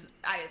this is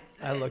I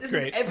look this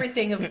great. is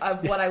everything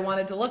of what I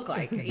wanted to look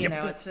like. You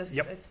know, it's just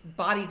it's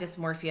body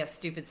dysmorphia,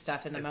 stupid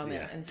stuff in the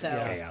moment, and so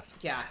chaos.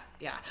 yeah.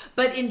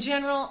 But in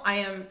general,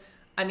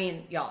 I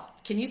mean, y'all,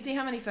 can you see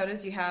how many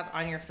photos you have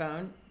on your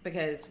phone?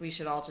 Because we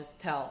should all just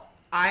tell.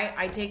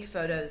 I take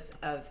photos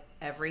of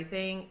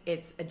everything.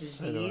 It's a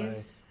So do I.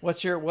 disease.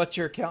 What's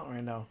your count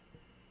right now?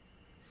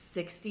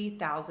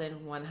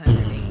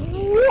 60,118.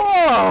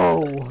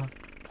 Whoa!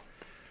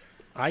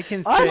 I can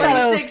I thought I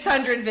say was-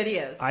 600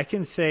 videos. I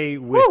can say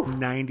with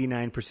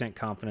 99%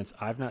 confidence,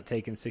 I've not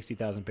taken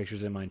 60,000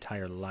 pictures in my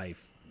entire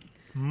life.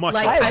 Much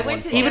Like, less I than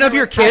went to one Even dinner of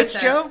your with kids,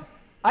 Krista. Joe?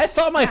 I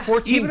thought my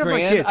 14 Even of my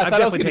grand. kids, I I've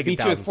thought I was definitely going to taken beat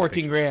you with thousands of 14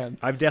 pictures. grand.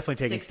 I've definitely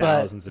taken 60.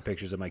 thousands of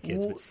pictures of my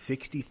kids, but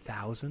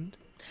 60,000?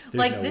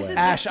 Like, no this way. is-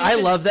 Ash, I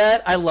stupid- love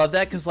that. I love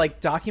that because like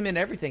document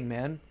everything,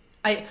 man.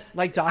 I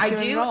document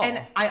it do, all.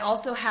 and I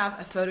also have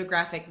a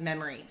photographic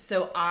memory,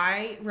 so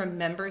I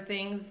remember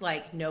things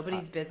like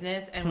nobody's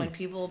business. And when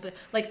people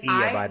like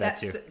I buy that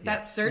too.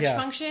 that search Yeah.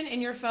 function in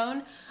your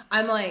phone,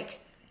 I'm like,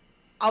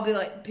 I'll be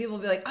like, people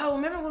will be like, oh,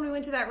 remember when we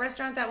went to that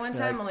restaurant that one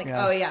time? I'm like,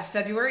 yeah. oh yeah,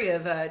 February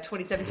of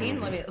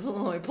 2017. let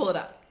me pull it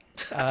up.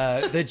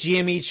 The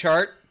GME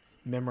chart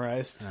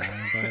memorized.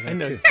 I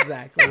know too.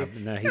 exactly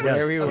No, he does.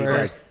 where we He were,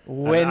 does.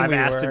 when I've we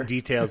asked were. him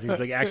details. And he's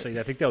like, actually,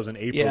 I think that was in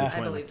April. Yeah. This I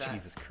one. I'm believe like, that.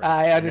 Jesus Christ.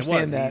 I And it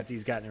understand was. that.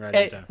 He's gotten it right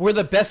Hey, on time. we're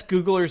the best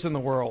Googlers in the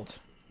world.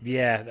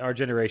 Yeah, our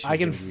generation. I is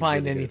can gonna be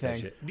find really good at that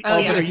anything. shit. Oh,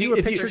 yeah. Are you a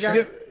If you- picture if guy?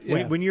 you-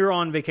 yeah. When you're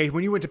on vacation,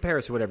 when you went to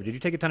Paris or whatever, did you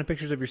take a ton of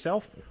pictures of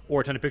yourself,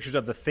 or a ton of pictures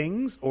of the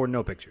things, or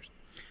no pictures?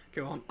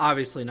 Okay, well, I'm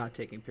obviously not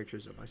taking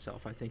pictures of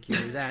myself. I think you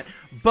knew that.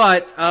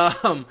 But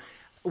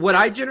what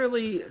I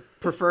generally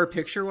prefer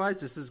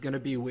picture-wise, this is going to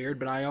be weird,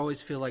 but I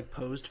always feel like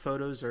posed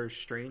photos are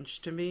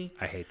strange to me.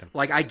 I hate them.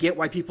 Like, I get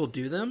why people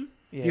do them.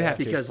 Yeah. You have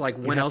to. Because, like,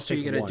 You when have else to are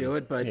you take going to one. do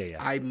it? But Yeah,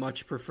 yeah. I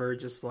much prefer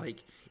just, like,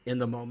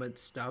 in-the-moment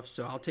stuff.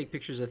 So I'll take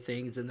pictures of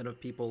things and then of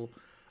people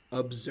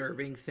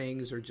observing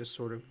things or just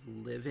sort of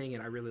living.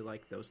 And I really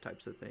like those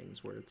types of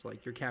things where it's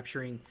like you're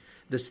capturing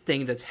this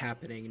thing that's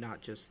happening,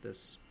 not just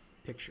this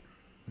picture.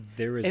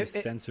 There is It- a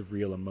sense of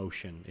real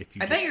emotion if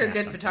you. I just bet you're a snap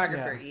good something.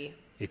 photographer, Yeah. E.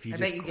 If you I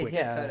just bet you quick, get good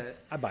Yeah.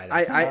 photos. I buy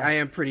that. I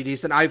am pretty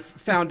decent. I've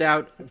found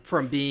out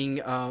from being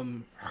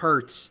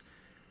hurt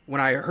when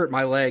I hurt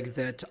my leg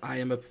that I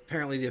am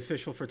apparently the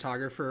official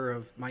photographer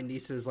of my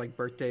niece's like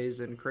birthdays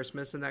and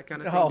Christmas and that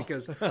kind of thing. Oh.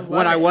 Because love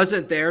when I it.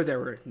 wasn't there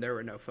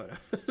were no photos.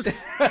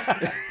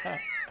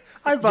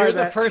 I buy You're the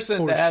that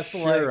person for that has to,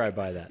 sure. like- I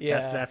buy that.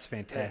 Yeah. That's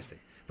fantastic.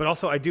 But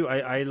also, I do.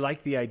 I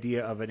like the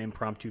idea of an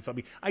impromptu. I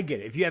mean, I get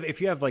it. If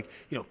you have like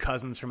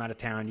cousins from out of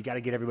town, you got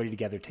to get everybody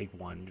together. Take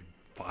 1,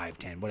 5,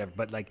 10, whatever.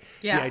 But like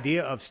Yeah. the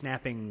idea of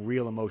snapping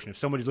real emotion. If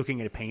somebody's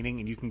looking at a painting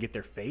and you can get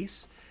their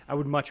face, I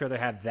would much rather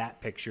have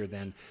that picture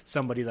than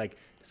somebody like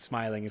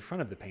smiling in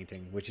front of the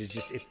painting, which is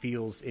just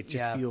feels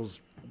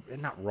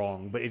not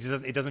wrong, but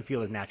it doesn't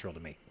feel as natural to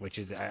me. Which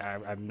is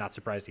I'm not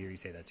surprised to hear you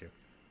say that too.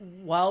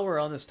 While we're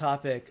on this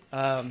topic,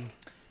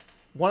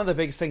 one of the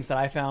biggest things that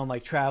I found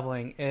like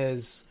traveling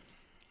is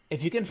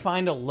if you can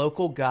find a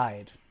local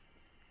guide,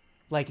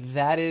 like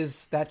that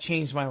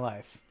changed my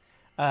life.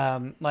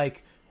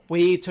 Like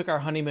we took our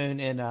honeymoon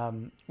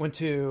and went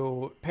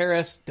to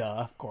Paris,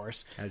 of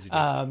course, As you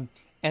do.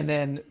 and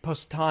then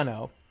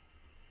Positano.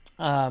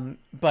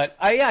 But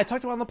I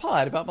talked about on the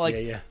pod about like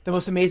Yeah. the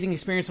most amazing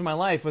experience of my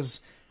life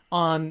was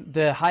on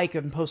the hike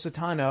in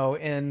Positano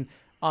and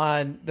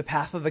on the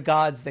path of the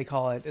gods, they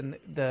call it, and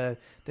the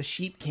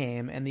sheep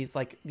came and these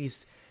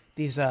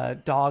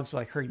dogs were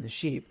like herding the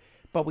sheep.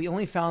 But we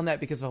only found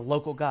that because of a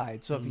local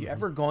guide. So if you're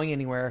ever going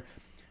anywhere,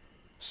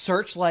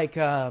 search like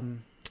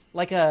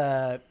like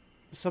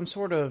some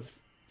sort of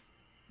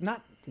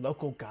not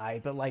local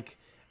guide, but like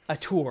a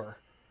tour,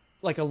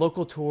 like a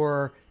local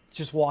tour,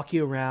 just walk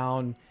you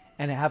around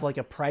and have like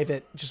a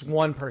private, just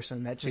one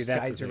person that just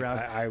guides you around.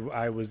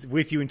 I was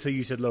with you until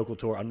you said local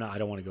tour. I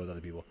don't want to go with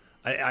other people.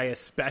 I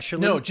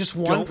especially just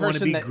one don't want to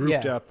person be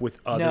grouped up with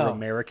other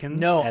Americans.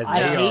 No, as I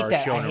they hate are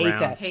that. shown I hate around.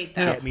 that. Hate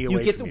No, that. Get me you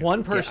away get from the you. one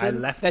Okay, person I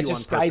left that you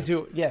just on guides you.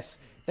 purpose. Yes,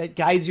 that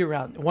guides you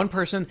around. One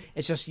person.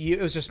 It's just you.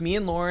 It was just me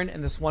and Lauren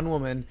and this one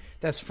woman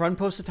that's from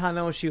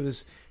Positano. She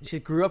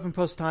grew up in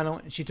Positano,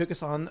 and she took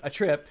us on a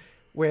trip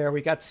where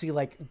we got to see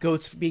like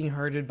goats being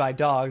herded by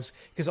dogs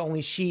because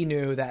only she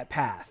knew that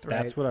path.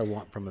 Right? That's what I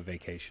want from a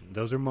vacation.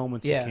 Those are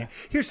moments Yeah. you can't.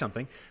 Here's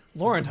something.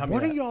 Lauren told me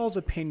What are that. y'all's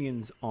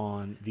opinions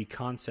on the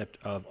concept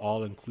of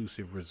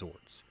all-inclusive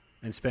resorts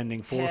and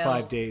spending 4 or Hell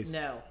 5 days?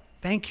 No.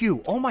 Thank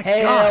you. Oh my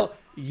Hell God.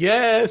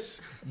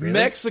 yes,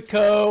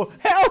 Mexico.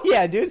 Hell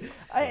yeah, dude.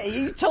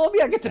 You telling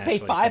me I get to pay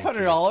Ashley, thank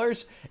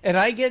 $500 and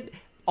I get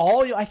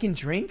all I can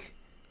drink?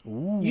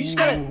 You just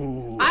gotta.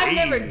 I've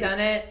never done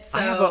it,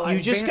 so You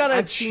just Vance, gotta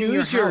I've seen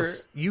choose your your-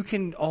 house. You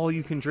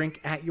can drink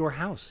at your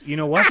house. You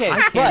know what? Okay, I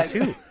can but-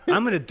 too.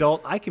 I'm an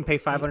adult. I can pay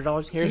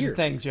 $500 here. Here's the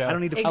thing, Joe. I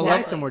don't need to Exactly.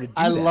 fly somewhere to do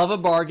I that. love a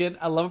bargain.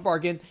 I love a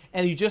bargain,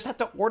 and you just have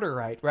to order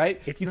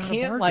right? It's you not can't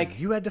a bargain. like.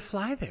 You had to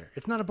fly there.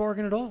 It's not a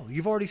bargain at all.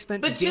 You've already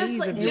spent But days just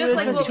like- of just your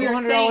like life. what we were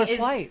 $200 saying is-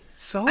 flight.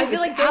 So I feel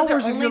it's like those are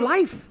hours of your only-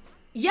 life.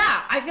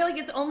 yeah, I feel like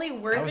it's only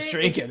worth I was it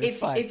drinking, it's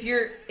fine. if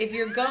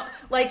you're going,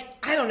 like,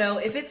 I don't know,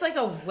 if it's like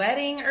a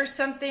wedding or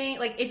something,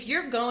 like if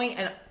you're going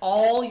and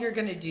all you're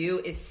gonna do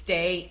is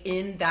stay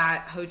in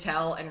that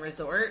hotel and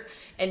resort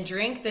and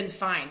drink, then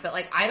fine. But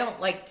like, I don't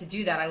like to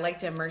do that. I like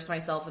to immerse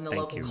myself in the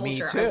Thank local you. Me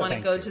culture. too. I want to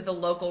Thank go you. to the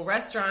local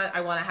restaurant. I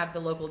want to have the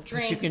local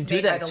drinks can do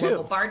made by that the too.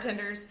 local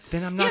bartenders.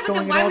 Then I'm Yeah, not but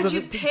going then at why all would to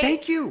you the. pay?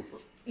 Thank you.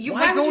 Why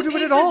Why would go you do pay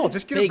it at for all? the-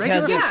 Just get a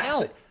Because regular it's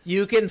hotel.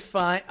 you can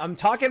find. I'm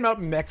talking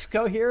about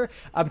Mexico here.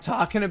 I'm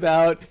talking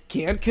about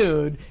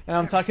Cancun, and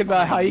I'm talking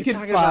about how you can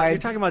You're find.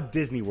 talking about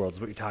Disney World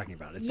is what you're talking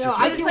about. It's No, just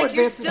I But it's get like what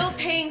you're Vince- still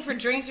paying for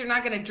drinks you're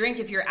not going to drink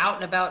if you're out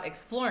and about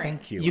exploring.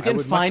 Thank you. You I can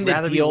would find much a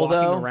rather be deal, walking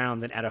though. around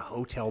than at a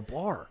hotel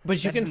bar.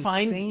 But you That's can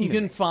find insane you to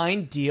can me.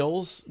 find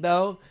deals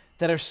though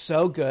that are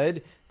so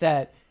good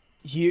that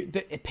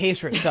it pays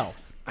for itself.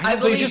 I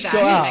So you believe just that go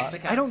in out.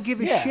 Mexico. I don't give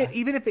a Yeah. shit.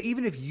 Even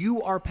if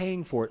you are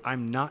paying for it,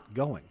 I'm not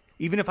going.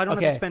 Even if I don't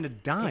have Okay. to spend a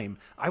dime,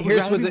 I would Here's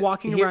rather what be the-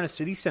 walking here- around a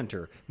city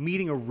center,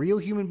 meeting a real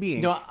human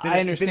being, No, than I than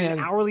understand.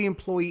 an hourly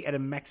employee at a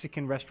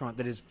Mexican restaurant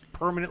that is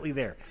permanently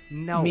there.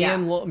 No, Me Yeah.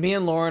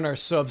 and Lauren are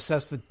so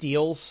obsessed with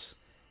deals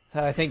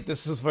that I think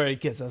this is where it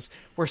gets us.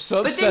 We're so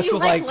But then obsessed you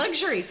with like like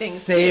luxury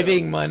things,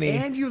 saving too. money.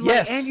 and you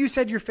yes, and you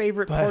said your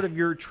favorite But- part of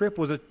your trip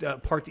was a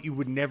part that you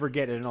would never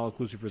get at an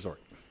all-inclusive resort.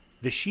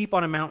 The sheep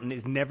on a mountain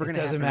is never going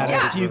to happen. doesn't at an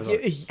matter. all-inclusive If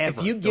you resort. gi- Ever.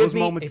 if you give those me-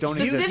 moments if don't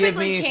you exist. give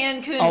Specifically me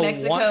Cancun, a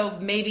Mexico,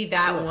 maybe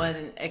that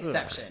one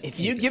exception. if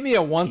you give me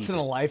a once in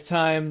a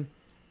lifetime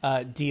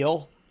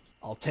deal,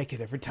 I'll take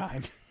it every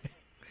time.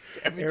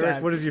 Every Eric,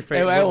 time. what is your And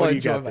favorite? I will what do you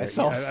enjoy got there?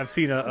 myself. I've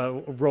seen a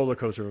roller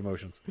coaster of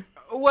emotions.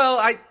 Well,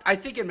 I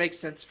think it makes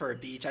sense for a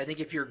beach. I think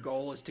if your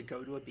goal is to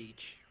go to a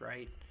beach,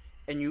 right,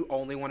 and you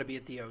only want to be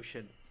at the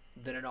ocean,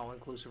 then an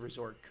all-inclusive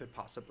resort could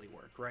possibly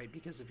work, right?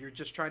 Because if you're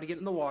just trying to get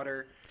in the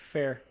water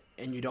Fair.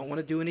 and you don't want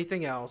to do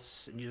anything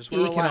else and you just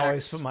want You to can relax,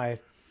 always put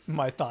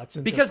my thoughts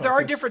into because there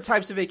are focus. different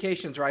types of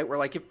vacations, right? Where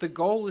like if the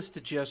goal is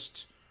to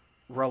just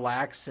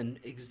relax and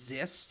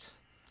exist,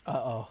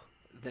 Uh-oh.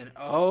 then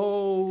I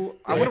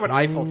wonder what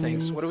Eiffel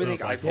thinks. What do we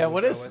think Eiffel? Yeah, would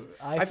what go is with?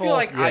 I Eiffel? feel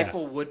like Yeah.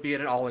 Eiffel would be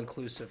an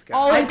all-inclusive guy.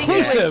 All I think he would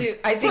inclusive. too.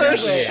 I think For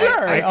he would.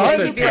 sure. I Eiffel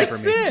think he'd be like,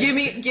 says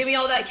peppermint. give me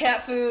all that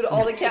cat food,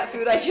 all the cat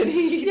food I can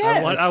eat.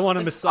 Yes. I want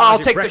a massage I'll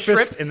at take the breakfast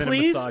shrimp, and then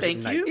please. a massage Thank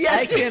at night. you. Yes.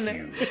 I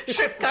can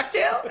Shrimp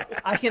cocktail.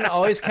 I can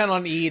always count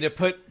on E to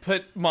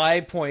put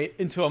my point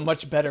into a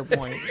much better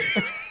point.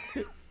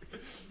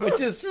 Which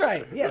is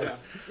right.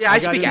 Yes. Yeah, I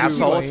gotta speak do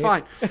asshole. it. It's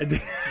fine.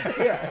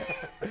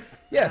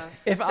 Yes.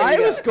 If you I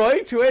go. was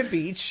going to a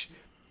beach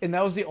and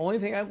that was the only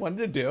thing I wanted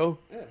to do,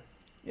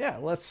 yeah,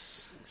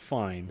 let's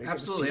Fine.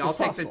 Absolutely, cheap I'll as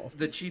take possible.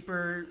 the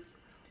cheaper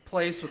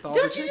place with all.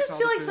 Don't the you drinks, just all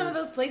feel the like some food. of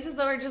those places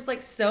though are just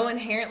like so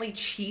inherently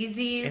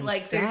cheesy? And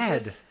like sad.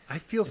 they're just I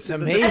feel It's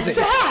sad. amazing.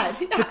 sad.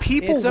 The Yeah.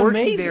 people It's working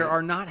amazing. there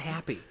are not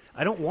happy.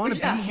 I don't want to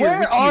Yeah. be here Where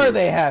with are you.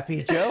 they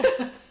happy, Joe?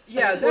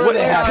 Yeah, What there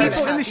they are have?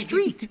 People in the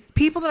street.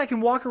 People that I can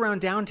walk around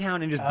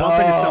downtown and just bump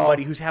into Oh.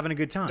 somebody who's having a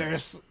good time.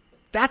 There's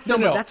That's No,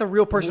 somebody, no. that's a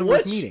real person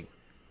worth Which- meeting.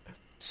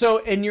 so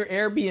in your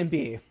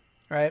Airbnb,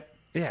 right?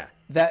 Yeah.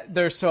 That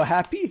they're so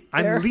happy.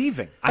 there? I'm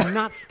leaving. I'm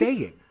not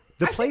staying.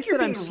 The place You're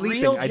that I'm being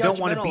sleeping, real I don't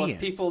want to judgmental be of in.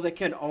 people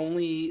that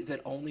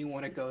only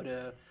want to go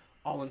to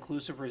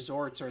all-inclusive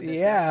resorts, or that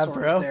Yeah, that's sort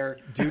bro. of their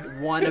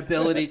one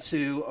ability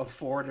to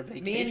afford a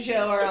vacation. Me and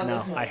Joe are on No,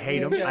 this one. I hate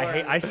Me them. and Joe I are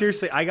hate. on I this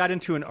seriously. I got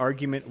into an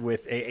argument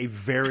with a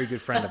very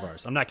good friend of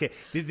ours. I'm not kidding.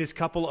 This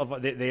couple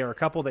of they are a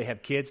couple. They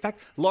have kids. In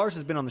fact, Lars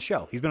has been on the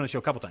show. He's been on the show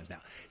a couple times now.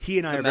 He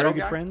and I are metal very good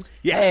guy? friends.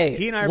 Yeah, Hey,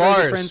 he and I are Lars,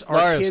 very good friends. Our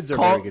Lars, kids are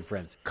call- very good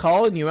friends.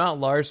 Calling you out,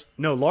 Lars.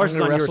 No, Lars I'm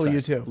is on gonna your wrestle side.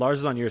 you too. Lars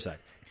is on your side.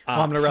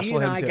 I'm going to wrestle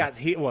him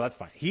too. Well, that's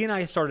fine. He and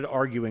I started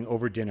arguing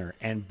over dinner,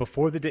 and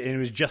before and it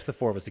was just the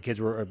four of us. The kids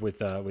were with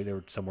they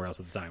were somewhere else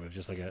at the time. It was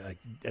just like a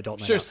adult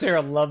night Sure, out.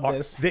 Sarah loved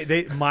this.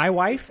 My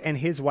wife and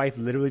his wife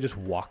literally just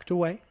walked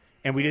away,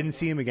 and we didn't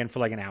see him again for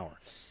like an hour.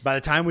 By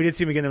the time we did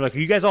see him again, they're like, "Are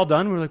you guys all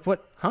done?" We were like,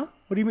 "What? Huh?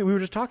 What do you mean? We were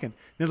just talking." And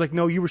they're like,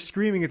 "No, you were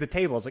screaming at the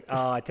table." I was like,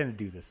 "Oh, I tend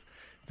to do this."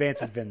 Vance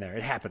has been there.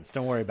 It happens.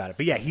 Don't worry about it.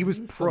 But yeah, he was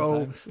pro.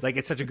 Sometimes. Like,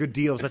 it's such a good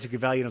deal, such a good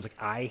value. And I was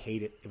like, I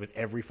hate it with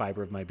every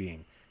fiber of my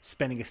being.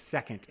 Spending a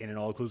second in an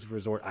all-inclusive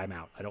resort, I'm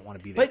out. I don't want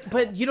to be there.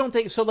 But you don't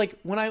think so? Like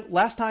when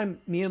last time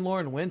me and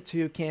Lauren went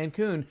to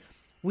Cancun,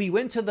 we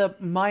went to the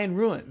Mayan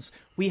ruins.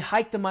 We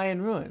hiked the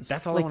Mayan ruins.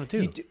 That's all I want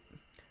to do.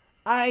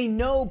 I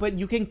know, but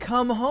you can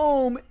come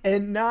home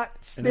and not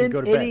spend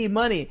go to any bed.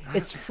 money.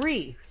 It's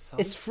free.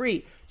 It's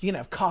free. You can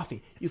have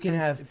coffee. You can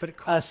have but it a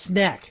costs-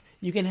 snack.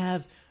 You can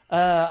have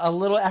a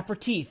little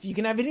aperitif. You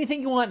can have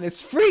anything you want, and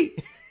it's free.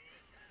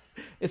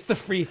 It's the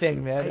free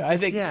thing, man. I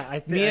think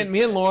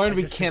me and Lauren,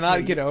 we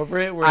cannot get over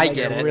it. We're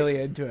get it.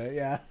 really into it.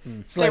 Yeah,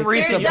 it's Same like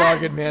reason- it's a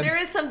bargain, man. There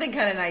is something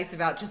kind of nice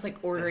about just like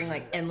ordering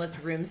like endless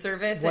room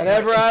service.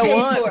 Whatever I and,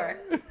 like, want.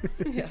 pay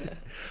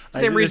for.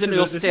 Same reason this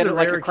you'll is stand a at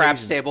like rare a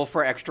craps occasion. table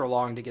for extra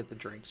long to get the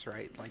drinks,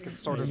 right? Like it's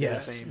sort of the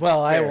Yes. same.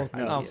 Well, I Fair. will.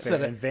 No, I'll fair.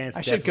 set it. And Vance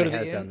I should go to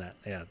definitely the has done that.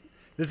 Yeah.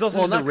 This is also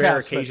Well, just a not rare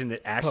craps, but occasion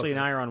that Ashley and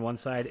poker. I are on one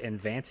side and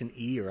Vance and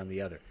E are on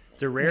the other.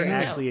 It's a rare Yeah.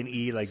 Ashley and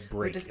E like We're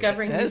break.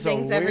 discovering That new is a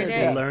things every weird-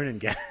 day. Yeah. Learn and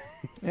get.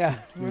 Yeah.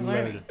 We're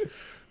learning.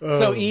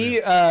 So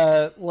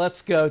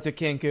let's go to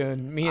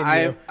Cancun. Me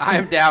and you.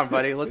 I'm down,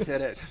 buddy. Let's hit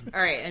it. All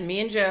right, and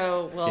me and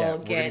Joe will Yeah, we're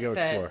get gonna go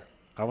the. explore.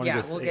 I want Yeah,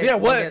 to go. we'll see- get- Yeah,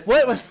 we'll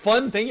what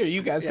fun thing are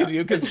you guys gonna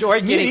do? Because Enjoy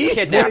getting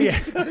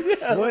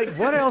kidnapped.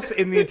 What else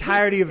in the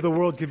entirety of the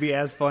world could be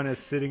as fun as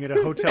sitting at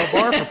a hotel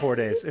bar for 4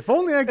 days? If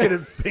only I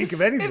could think of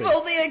anything. If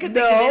only I could think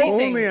No, of anything.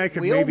 Only I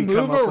could we'll maybe move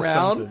come up with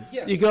around. something.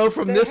 Yes, You go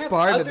from they this have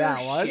bar to other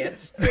that one.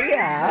 shit.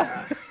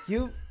 Yeah,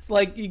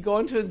 you go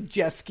into a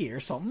jet ski or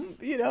something.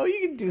 You know, you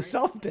can do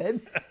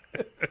something.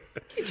 I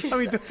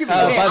mean, don't give me Okay,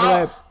 By the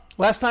I'll- way,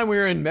 last time we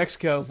were in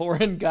Mexico,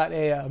 Lauren got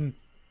a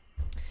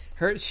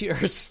her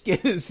skin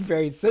is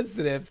very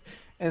sensitive,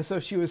 and so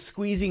she was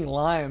squeezing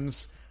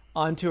limes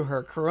onto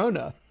her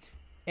Corona,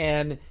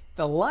 and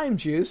the lime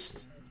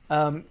juice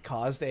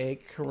caused a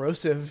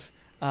corrosive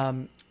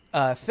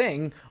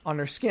thing on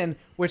her skin,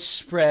 which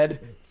spread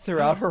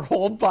throughout her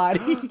whole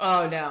body.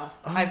 Oh no,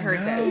 I've heard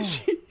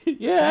this.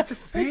 Yeah, that's a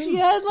thing. She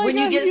had, like, When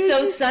you a get huge-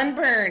 so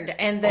sunburned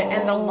and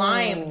the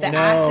lime, the No.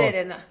 acid,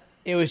 and the.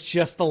 It was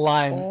just the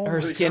lime.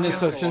 Her skin is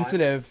so just the lime.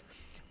 sensitive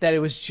that it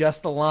was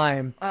just the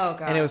lime. Oh,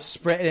 God. And it was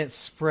spread. And it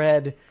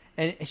spread.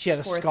 And she had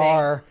a Poor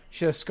scar.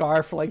 She had a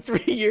scar for like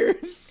 3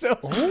 years. So,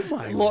 Oh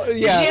my! yeah. Did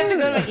she have to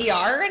go to an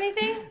ER or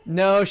anything?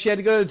 No, she had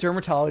to go to a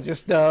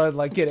dermatologist though, and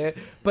like get it.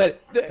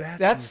 But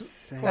that's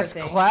insane. that's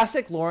Poor thing.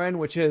 classic Lauren,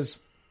 which is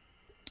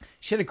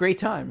she had a great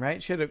time,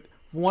 right? She had a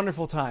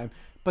wonderful time.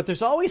 But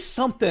there's always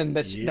something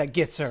that that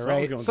gets her, Something's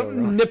right? gonna go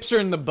Something wrong. nips her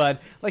in the bud.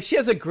 Like she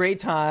has a great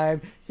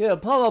time, blah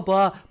blah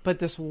blah. But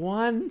this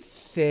one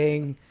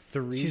thing,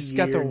 she's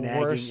got the nagging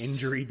worst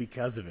injury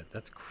because of it.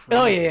 That's crazy.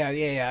 Oh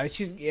yeah.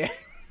 She's yeah.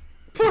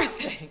 Poor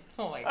thing.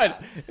 Oh my god.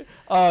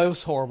 Oh, it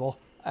was horrible.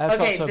 I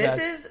Okay, felt so bad.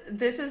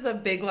 this is a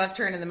big left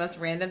turn and the most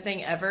random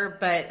thing ever.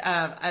 But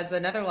as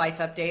another life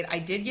update, I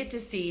did get to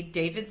see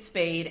David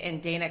Spade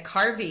and Dana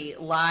Carvey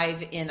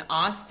live in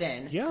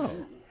Austin.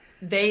 Yo.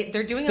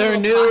 They're doing a Their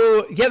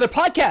little new their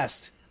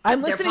podcast.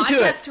 I'm Their listening to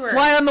it. podcast tour.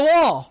 Fly on the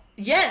wall.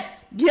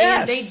 Yes.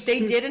 Yes. And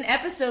they did an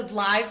episode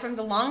live from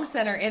the Long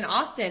Center in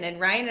Austin, and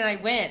Ryan and I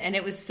went, and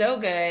it was so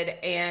good.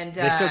 And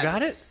They still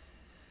got it?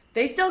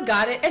 They still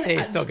got it. And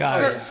They still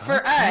got it.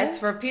 For us,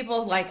 for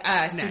people like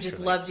us who just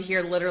Naturally. love to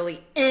hear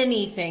literally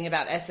anything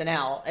about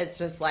SNL, it's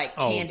just like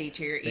Oh, candy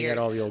to your they ears.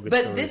 got all the old good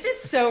but stories. this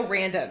is so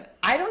random.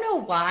 I don't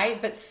know why,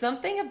 but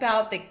something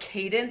about the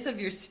cadence of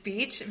your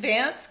speech,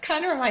 Vance,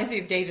 kind of reminds me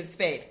of David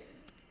Spade.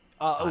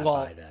 I Well,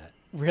 buy that.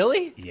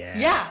 really? Yeah.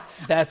 Yeah.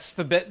 That's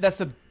the bit. That's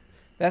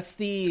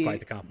the Quite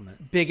the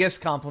compliment.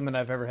 biggest compliment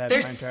I've ever had. in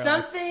my There's entire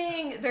life.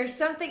 something. There's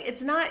something.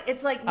 It's not.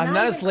 It's like I'm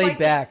not even as laid quite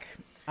the- back.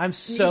 I'm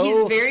so.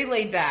 He's very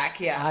laid back.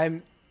 Yeah.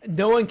 I'm.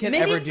 No one can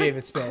Maybe ever it's do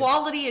David the Spade.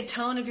 quality of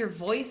tone of your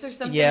voice or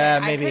something. Yeah,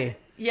 I maybe. could-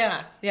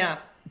 yeah.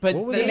 but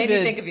What was But it made me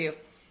David, think of you.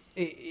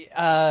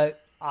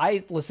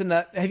 I listen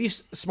to. Have you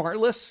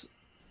Smartless?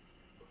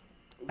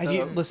 Have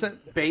you listened?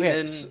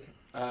 Bateman,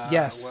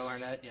 yes. Will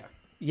Arnett, yeah.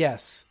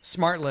 Yes,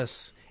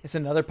 Smartless. It's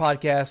another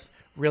podcast,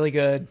 really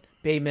good.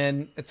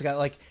 Bateman. It's got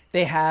like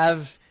they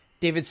have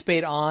David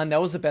Spade on.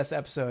 That was the best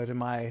episode in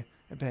my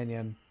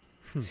opinion.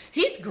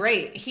 He's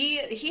great. He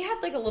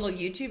had like a little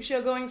YouTube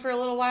show going for a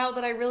little while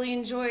that I really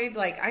enjoyed.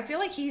 Like I feel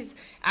like he's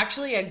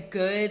actually a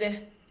good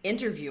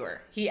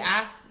interviewer. He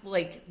asks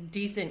like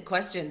decent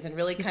questions and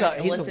really kind of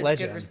he's a elicits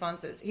legend. good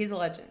responses. He's a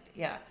legend.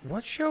 Yeah.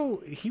 What show?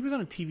 He was on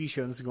a TV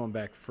show, and this is going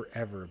back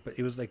forever, but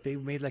it was like they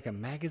made like a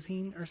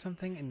magazine or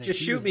something. And Just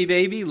he shoot was- me,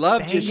 baby.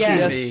 Love, just Yeah. shoot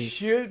Just me.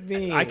 shoot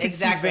me. I could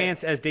Exactly. see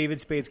Vance as David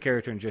Spade's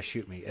character and Just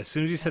Shoot Me. As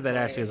soon as you said that,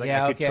 actually, I was like,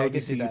 Yeah, I could okay, I totally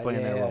could see see you that. playing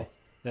Yeah, that yeah. role.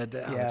 That's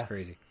Yeah.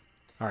 crazy.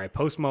 All right,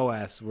 post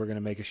MOS, we're gonna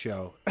make a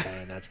show,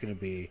 and that's gonna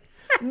be.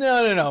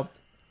 No.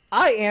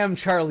 I am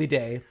Charlie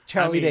Day.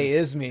 Charlie Day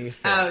is me.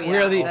 Oh, yeah,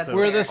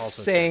 We're the Also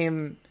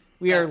same.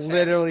 We are That's fair.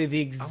 literally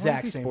the I wonder if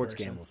exact he same sports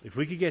person. gambles. If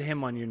we could get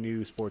him on your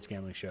new sports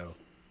gambling show,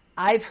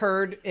 I've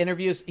heard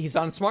interviews. He's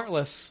on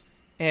Smartless,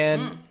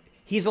 and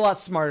he's a lot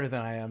smarter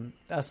than I am.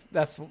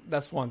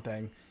 That's one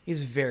thing.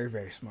 He's very,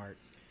 very smart.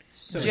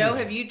 So Joe,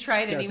 have you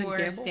tried any doesn't more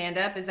gamble?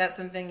 stand-up? Is that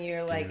something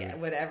you're like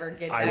would ever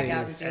get back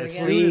out and do as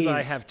again? soon as I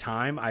Please. have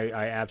time, I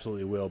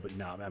absolutely will. But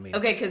no, I mean,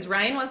 Okay, because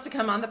Ryan wants to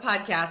come on the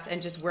podcast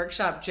and just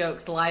workshop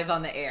jokes live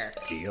on the air.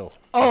 deal.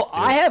 Oh, Let's do it.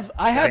 I have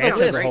I a answered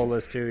the list. whole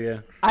list too. Yeah.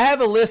 I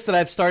have a list that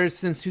I've started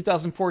since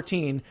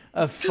 2014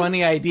 of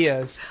funny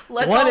ideas.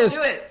 Let's one all is,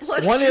 do it.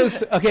 Let's one do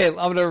is it. okay. I'm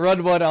gonna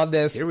run one on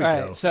this. Here we All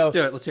go. right, so Let's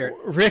do it. Let's hear it.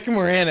 Rick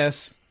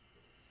Moranis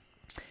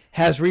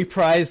has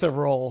reprised the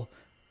role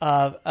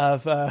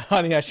of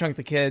Honey, I Shrunk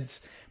the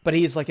Kids, but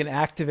he's like an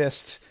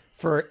activist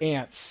for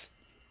ants,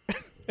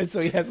 and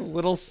so he has a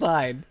little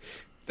sign.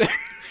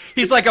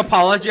 He's like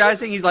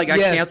apologizing. He's like, I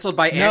Yes. canceled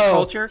by ant No,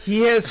 culture.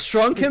 He has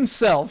shrunk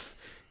himself,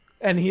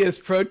 and he is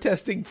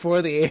protesting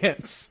for the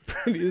ants.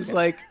 And he's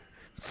like,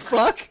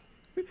 "Fuck,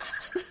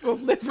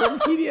 liberal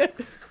media."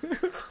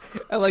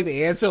 And like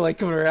the ants are like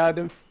coming around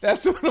him.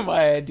 That's one of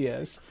my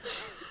ideas.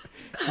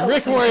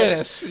 Rick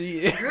Moranis.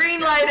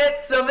 Green light it.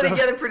 Somebody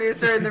get a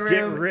producer in the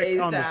Get room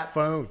Rick on the ASAP.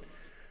 phone.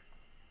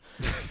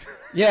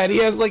 Yeah, and he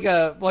has like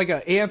a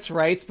ants'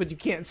 rights, but you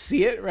can't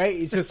see it, right?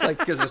 He's just like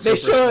Because it's they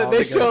super show small they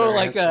because show they're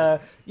like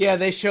ants.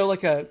 they show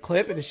like a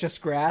clip and it's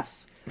just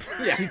grass.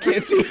 Yeah. You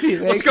can't see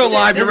anything. Let's go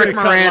live to This Rick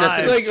is Moranis. live.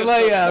 It's Like just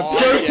like a wall.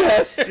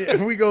 protest.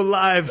 We go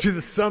live to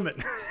the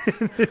summit.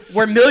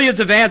 Where millions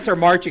of ants are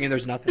marching and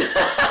there's nothing.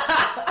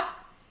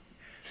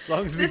 As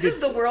long as we This get, is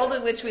the world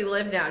in which we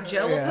live now.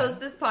 Joe Yeah. will post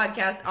this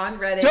podcast on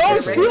Reddit. Don't Get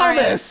Rick steal Moranis-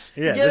 this.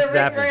 yeah, Get this a is Rick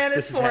happening. Moranis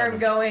This is forum happening.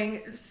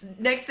 going.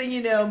 Next thing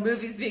you know,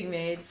 movies being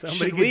made. Somebody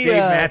Should get we, Dave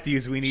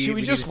Matthews. We need. Should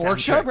we need just a sound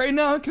workshop check. right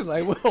now? Because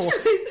I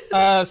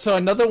will. So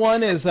another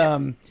one is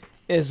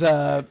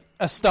A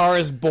Star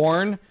Is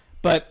Born,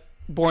 but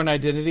Born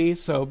Identity.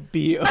 So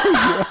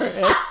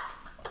BOURA.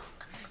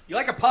 You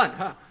like a pun,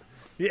 huh?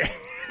 Yeah.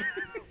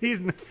 he's.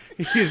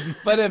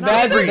 But These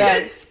imagine are that.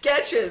 good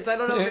sketches. I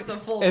don't know if it's a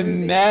full movie.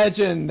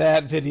 Imagine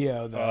that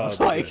video though.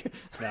 Oh, Like. dude.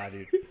 Nah,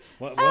 dude.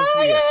 Once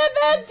we get,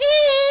 the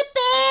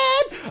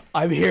deep end.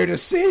 I'm here to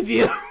save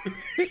you.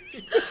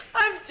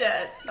 I'm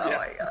dead. Oh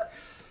my god.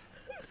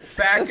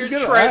 Back That's in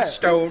good.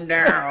 Treadstone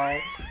now.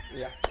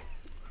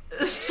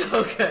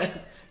 So good.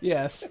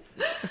 Yes.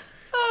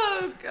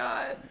 Oh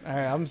god. All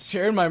right, I'm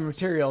sharing my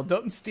material.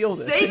 Don't steal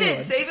this. Save anyway.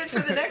 it. Save it for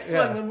the next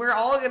Yeah. one when we're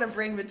all gonna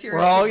bring material.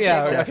 We're all to the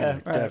yeah. table. Okay.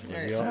 definitely, all right.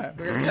 definitely. All right. Yep.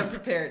 We're gonna come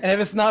prepared. And if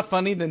it's not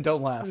funny, then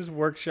don't laugh. Just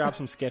workshop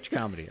some sketch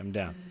comedy. I'm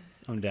down.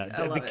 I love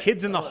The it.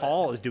 kids in the I love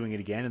hall is doing it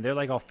again, and they're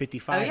like all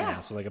 55 Oh, yeah.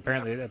 now. So like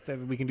apparently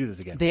we can do this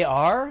again. They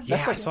are. yeah,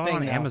 That's like I saw a it thing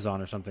on now.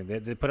 Amazon or something.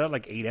 They put out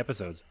like 8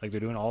 episodes. Like they're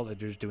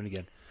just doing it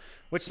again.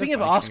 Which Speaking of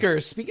that's fine.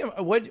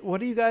 Oscars, what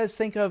do you guys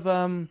think of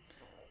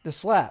the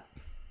slap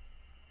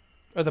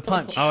or the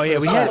punch? Oh yeah, The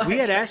we slap.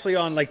 had Ashley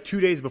on like 2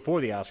 days before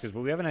the Oscars,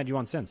 but we haven't had you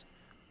on since.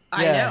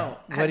 I Yeah. know.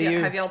 What Have, do you-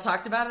 have y'all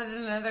talked about it in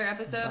another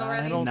episode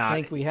already? I don't Not-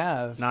 think we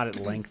have. Not at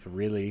length,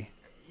 really.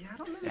 Yeah, I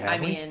don't know. Have I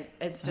we? mean,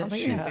 it's just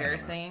think we have.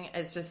 embarrassing.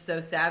 It's just so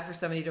sad for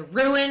somebody to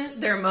ruin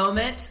their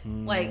moment.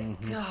 Mm-hmm.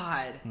 Like,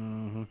 God.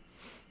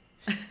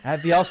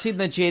 Have y'all seen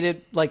the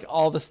jaded, like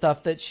all the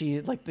stuff that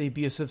she, like the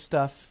abusive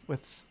stuff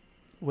with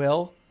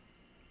Will?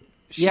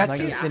 Yeah,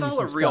 like, it's sending all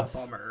a some real stuff.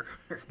 bummer.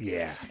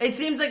 Yeah. It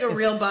seems like a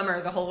real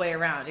bummer the whole way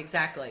around.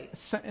 Exactly.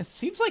 It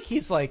seems like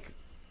he's like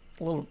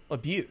a little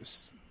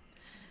abused.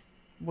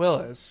 Will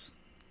is.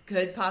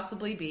 Could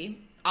possibly be.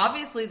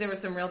 Obviously, there was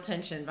some real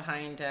tension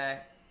behind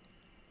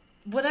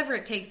whatever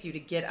it takes you to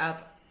get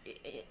up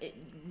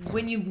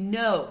when you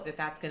know that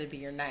that's going to be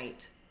your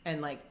night,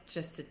 and like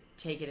just to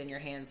take it in your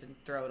hands and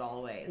throw it all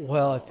away. is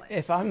Well, like-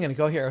 if I'm going to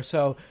go here,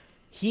 so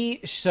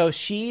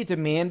she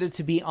demanded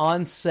to be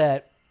on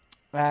set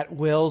at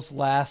Will's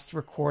last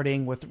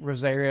recording with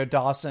Rosario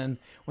Dawson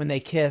when they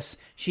kiss.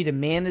 She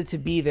demanded to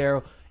be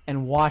there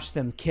and watch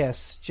them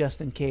kiss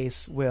just in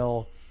case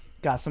Will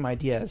got some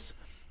ideas.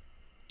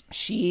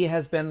 She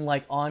has been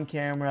like on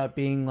camera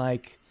being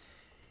like,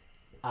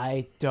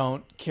 I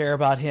don't care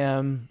about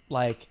him,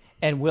 like,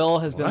 and Will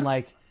has been What?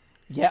 like,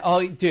 yeah,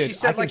 oh dude, She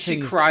said I can like she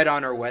see- cried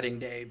on her wedding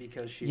day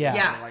because she Yeah. was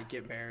Yeah. gonna like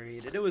get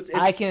married. And it's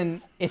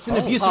it's an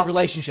tough abusive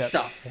relationship.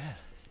 stuff.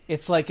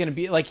 It's like gonna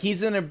be like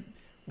he's in a So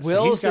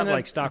Will's he's got in a,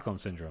 like Stockholm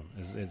syndrome.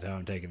 Is how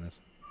I'm taking this.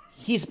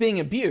 he's being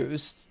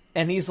abused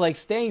and he's like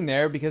staying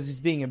there because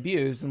he's being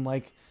abused and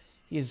like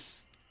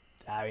he's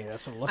I mean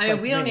that's what it looks I mean,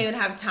 like we to don't me. even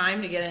have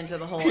time to get into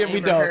the whole Yeah, we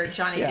Amber don't. Heard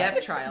Johnny Yeah.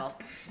 Depp trial.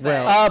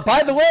 Well,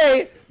 By the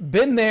way,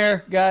 been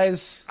there,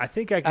 guys. I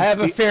think I can. I have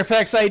a speak,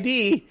 Fairfax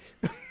ID.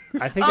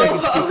 I think I can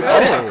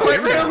speak.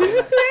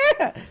 Courtroom.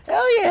 Yeah,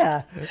 hell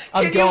yeah.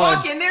 I'm Can going, you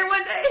walk in there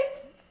one day?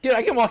 dude.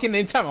 I can walk in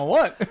anytime I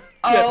want.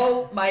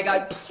 Oh my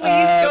God! Please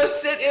go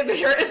sit in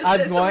there and I'm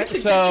sit so we going- can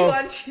so-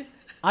 get you on.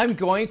 I'm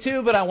going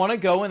to, but I want to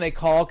go when they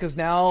call because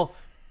now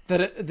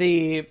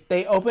they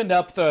opened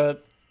up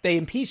they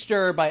impeached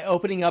her by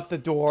opening up the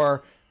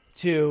door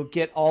to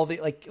get all the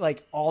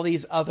like all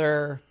these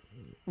other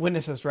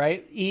witnesses,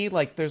 right?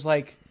 Like there's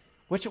like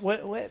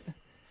what?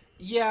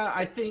 Yeah,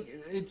 I think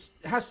it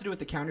has to do with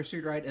the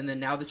countersuit, right? And then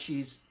now that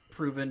she's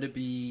proven to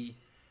be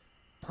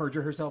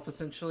perjure herself,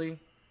 essentially,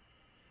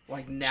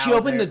 like now She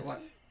opened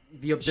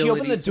the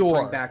ability the to door.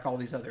 bring back all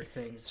these other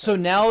things. So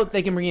now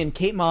they can bring in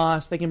Kate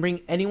Moss. They can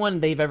bring anyone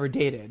they've ever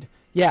dated.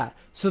 Yeah.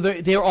 So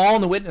they're all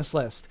on the witness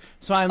list.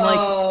 So I'm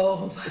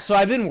like, so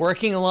I've been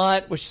working a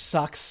lot, which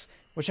sucks,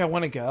 which I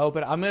want to go,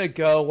 but I'm going to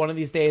go one of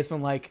these days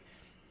when like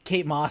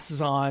Kate Moss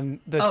is on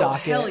the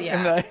docket. Hell yeah.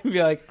 And I'll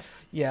be like,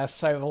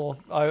 yes, I will.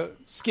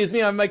 Excuse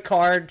me, on my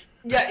card.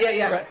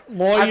 Yeah. Right,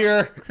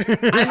 lawyer.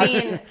 I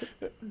mean,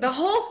 the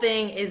whole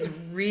thing is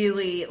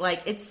really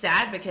like, it's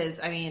sad because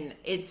I mean,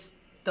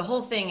 the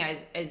whole thing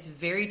is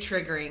very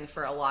triggering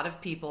for a lot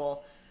of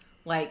people.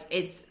 Like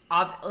it's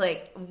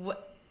like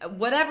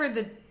whatever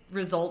the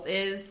result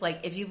is, like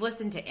if you've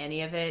listened to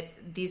any of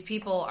it, these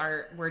people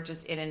were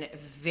just in a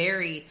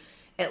very,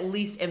 at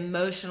least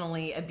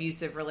emotionally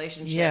abusive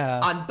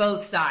relationship on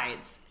both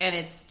sides, and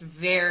it's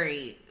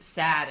very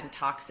sad and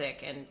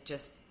toxic and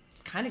just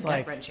kind of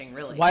gut wrenching,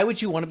 really. Why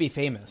would you want to be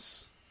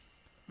famous?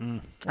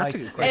 That's a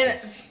good question.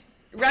 And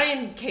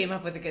Ryan came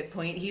up with a good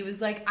point. He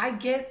was like, I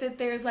get that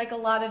there's like a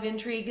lot of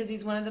intrigue because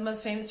he's one of the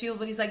most famous people,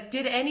 but he's like,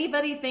 did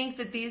anybody think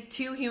that these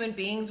two human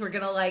beings were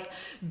going to like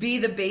be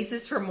the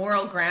basis for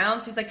moral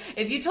grounds? He's like,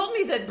 if you told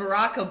me that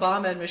Barack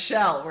Obama and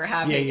Michelle were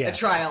having a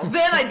trial,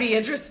 then I'd be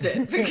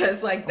interested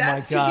because like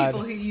that's two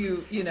people who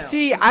you know.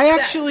 See, I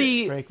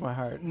actually break my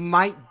heart.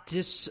 Might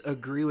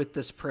disagree with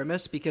this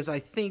premise because I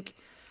think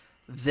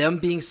them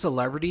being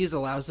celebrities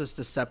allows us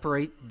to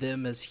separate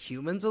them as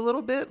humans a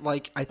little bit.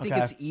 Like, I think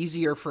it's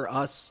easier for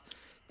us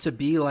to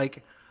be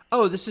like,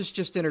 oh, this is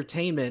just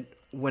entertainment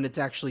when it's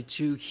actually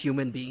two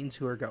human beings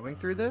who are going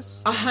through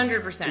this.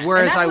 100%.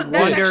 Whereas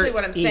that's actually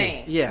what I'm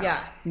saying.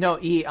 Yeah. No,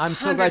 I'm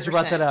so glad you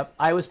brought 100%. that up.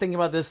 I was thinking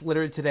about this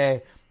literally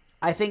today.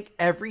 I think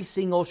every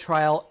single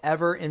trial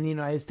ever in the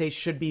United States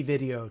should be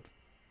videoed.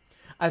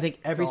 I think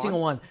every single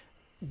one.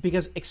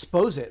 Because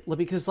expose it.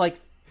 Because, like,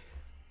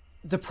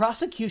 the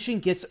prosecution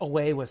gets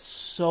away with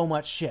so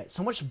much shit,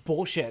 so much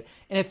bullshit.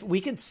 And if we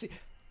could see,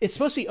 it's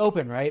supposed to be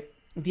open, right?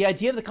 The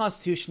idea of the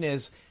Constitution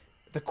is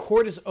the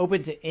court is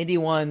open to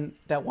anyone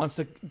that wants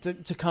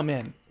to come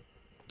in.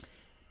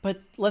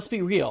 But let's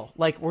be real.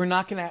 Like, we're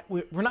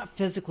not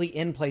physically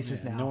in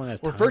places now. No one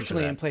has we're time for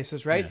virtually that. in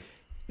places, right? Yeah.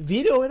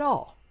 Veto it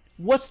all.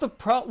 What's the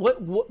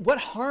what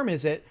harm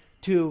is it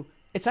to?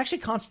 It's actually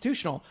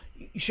constitutional.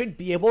 You should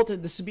be able to.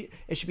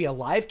 It should be a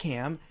live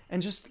cam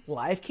and just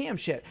live cam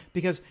shit.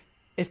 Because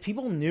if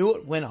people knew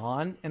what went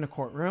on in a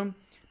courtroom,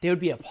 they would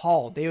be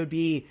appalled. They would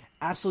be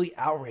absolutely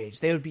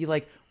outraged. They would be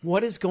like,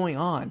 "What is going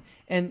on?"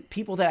 And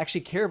people that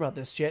actually care about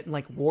this shit, and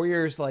like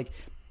warriors, like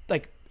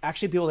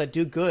actually people that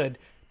do good,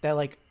 that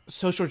like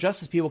social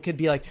justice people could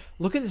be like,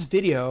 "Look at this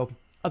video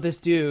of this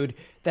dude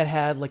that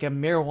had like a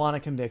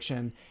marijuana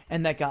conviction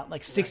and that got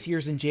like 6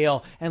 years in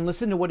jail, and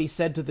listen to what he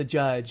said to the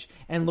judge,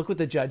 and look what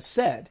the judge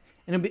said,"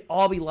 and it'll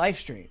all be live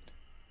streamed.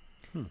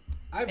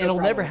 It'll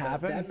never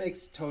happen. That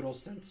makes total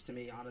sense to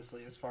me,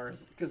 honestly, as far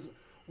as, because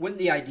wouldn't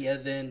the idea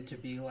then to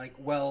be like,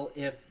 well,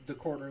 if the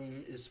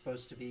courtroom is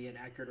supposed to be an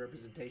accurate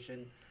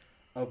representation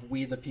of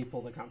we the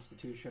people, the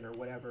Constitution, or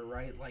whatever,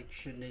 right? Like,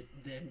 shouldn't it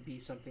then be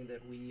something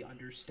that we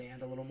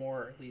understand a little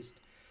more, or at least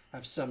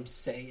have some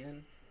say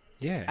in?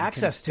 Yeah,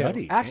 access to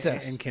study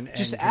access and can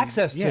just and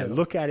access yeah, to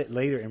look at it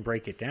later and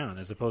break it down,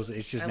 as opposed to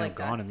it's just I now like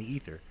that. gone in the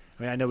ether.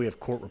 I mean, I know we have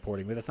court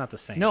reporting, but that's not the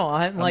same. No,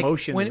 I'm like,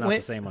 emotion when- is not when-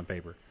 the same on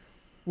paper.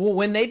 Well,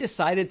 when they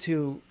decided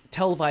to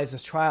televise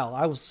this trial,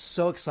 I was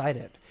so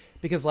excited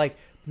because, like,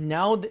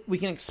 now that we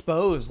can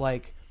expose,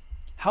 like,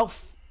 how,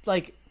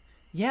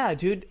 yeah,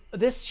 dude,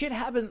 this shit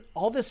happened.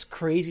 All this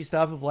crazy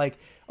stuff of like,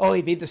 oh,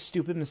 he made this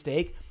stupid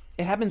mistake.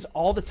 It happens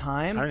all the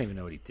time. I don't even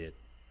know what he did.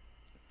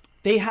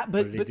 But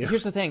did he do?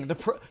 here's the thing: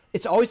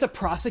 it's always the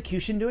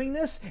prosecution doing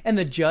this, and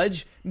the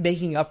judge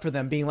making up for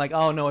them, being like,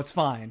 "Oh no, it's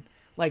fine.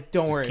 Like,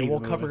 don't worry, Keep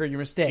we'll it cover moving. your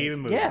mistake." Keep it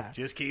moving. Yeah,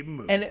 Just keep it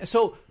moving. and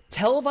so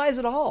televise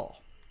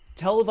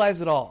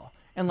it all,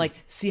 and like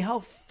see how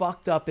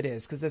fucked up it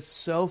is, because it's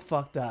so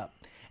fucked up.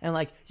 And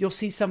like you'll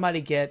see somebody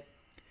get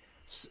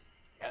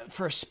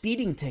for a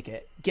speeding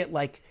ticket get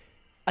like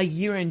a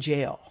year in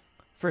jail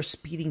for a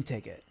speeding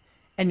ticket.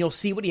 And you'll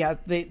see what he has.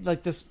 They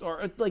like this,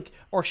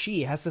 or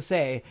she has to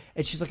say,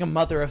 and she's like a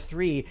mother of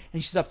 3,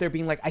 and she's up there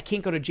being like, "I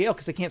can't go to jail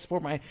because I can't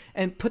support my,"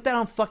 and put that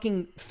on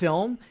fucking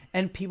film,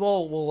 and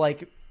people will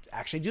like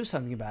actually do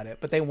something about it,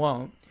 but they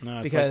won't. No,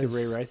 it's because like the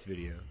Ray Rice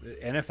video. The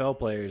NFL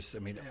players, I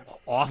mean,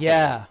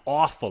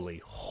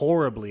 awfully,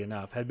 horribly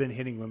enough, had been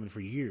hitting women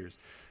for years.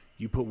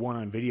 You put one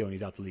on video, and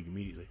he's out the league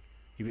immediately.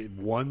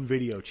 One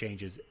video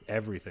changes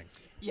everything.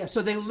 Yeah,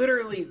 so they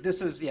literally,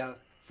 this is,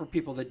 for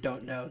people that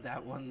don't know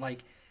that one,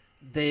 like,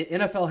 the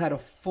NFL had a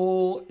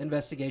full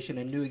investigation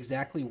and knew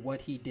exactly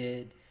what he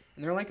did.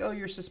 And they're like, oh,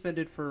 you're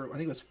suspended for, I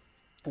think it was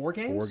 4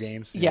 games. 4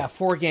 games. Yeah,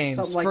 4 games.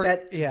 Something like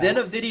that. Yeah. Then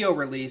a video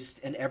released,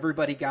 and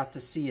everybody got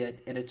to see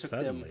it, and it took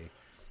them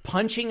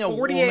punching a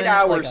 48 woman,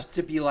 hours like a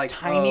to be like,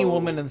 tiny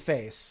woman in the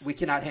face. We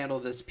cannot handle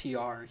this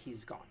PR.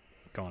 He's gone.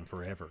 Gone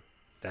forever.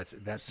 That's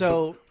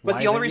so. But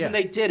the only reason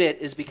they did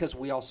it is because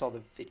we all saw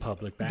the video.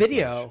 Public backlash.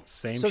 Video.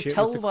 Same so shit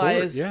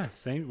televised. with the court. Yeah,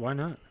 same. Why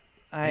not?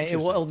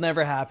 It'll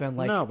never happen.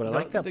 Like no, but I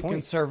like that the point.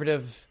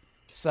 Conservative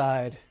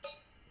side.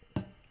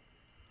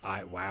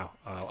 Wow.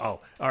 All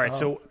right.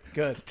 So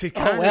good. To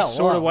kind of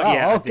sort of what?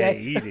 Yeah.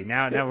 Okay. Easy.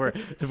 Now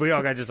we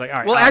all got just like all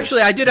right. Well,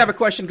 actually, I did have a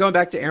question going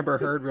back to Amber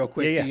Heard real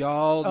quick. Yeah. Do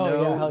y'all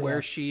know yeah.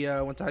 where she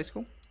went to high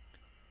school?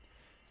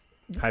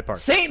 Hyde Park.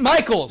 St.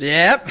 Michael's.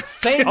 Yep.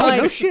 St. Oh,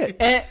 Mike's. no shit.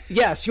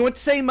 Yes, you went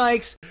to St.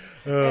 Mike's.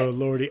 Oh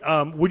lordy.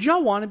 Would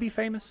y'all want to be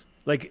famous?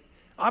 Like.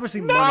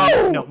 Obviously,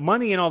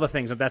 money and all the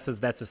things. That's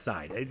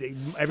aside.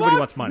 Everybody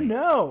wants money.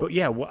 No, but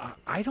yeah,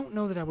 I don't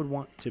know that I would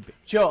want to be.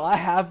 Joe, I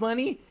have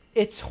money.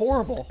 It's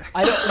horrible.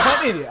 I don't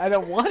want it. I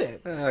don't want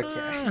it.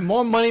 Okay.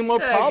 More money,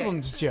 more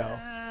problems, Joe.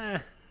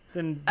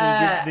 Then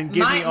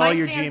give me all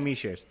your GME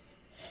shares.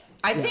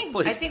 I think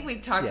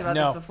we've talked about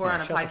this before on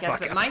a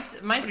podcast,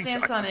 but my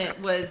stance on it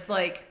was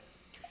like,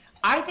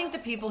 I think the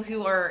people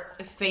who are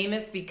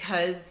famous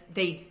because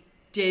they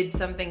did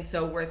something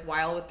so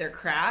worthwhile with their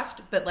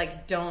craft, but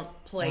like don't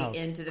play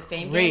into the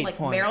fame game. Like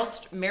point.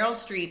 Meryl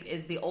Streep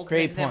is the ultimate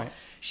Great example. point.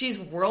 She's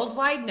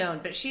worldwide known,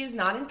 but she's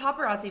not in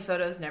paparazzi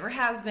photos, never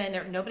has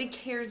been. Nobody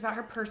cares about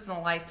her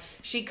personal life.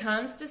 She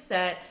comes to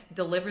set,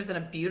 delivers in a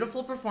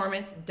beautiful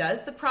performance,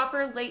 does the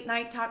proper late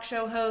night talk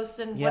show host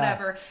and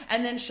whatever,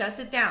 and then shuts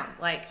it down.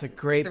 Like, it's a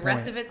great the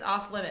rest of it's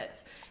off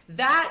limits.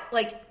 That,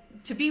 like,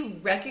 to be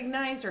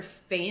recognized or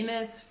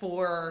famous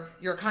for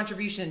your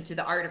contribution to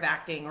the art of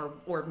acting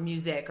or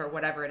music or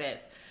whatever it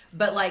is.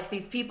 But like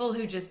these people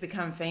who just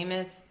become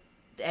famous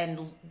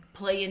and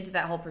play into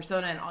that whole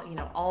persona and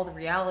all the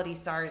reality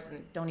stars,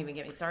 and don't even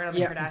get me started on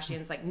the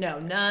Kardashians. Like, no,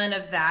 none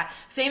of that.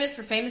 Famous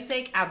for famous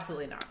sake?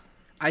 Absolutely not.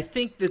 I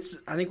think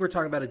we're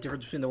talking about a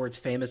difference between the words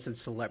famous and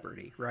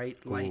celebrity, right?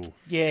 Like,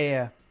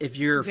 yeah. If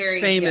you're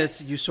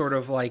famous, you sort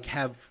of like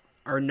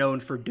are known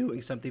for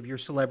doing something. If you're a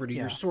celebrity,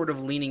 you're sort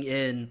of leaning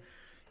in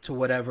to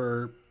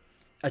whatever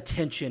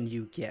attention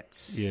you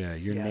get. Yeah,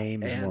 your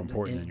name is more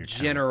important than your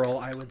talent. In general,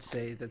 I would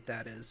say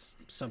that is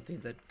something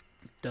that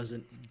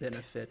doesn't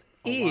benefit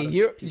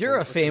you're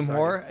a fame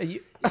whore.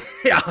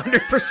 Yeah,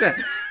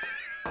 100%.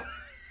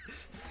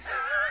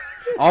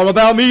 All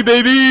about me,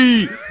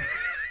 baby.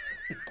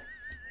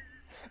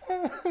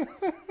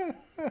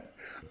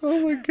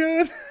 Oh my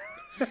god.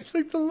 That's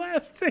like the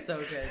last thing. So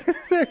good.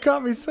 That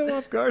caught me so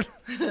off guard.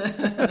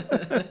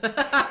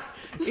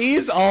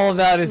 He's all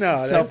about his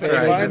self-image.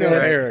 I know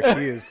Eric.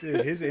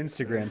 His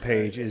Instagram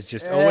page is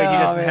just. Oh wait, he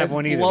doesn't have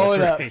one either.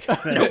 That's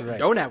right. That's right.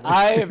 Don't have one.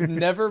 I have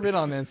never been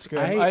on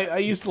Instagram. I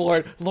used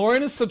Lauren.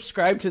 Lauren is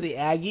subscribed to the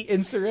Aggie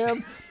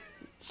Instagram,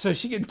 so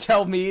she can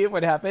tell me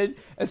what happened.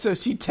 And so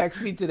she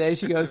texts me today.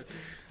 She goes,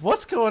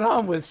 "What's going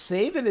on with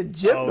Saban and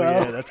Jimbo?" Oh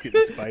yeah, that's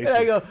getting spicy. And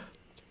I go,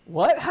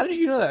 "What?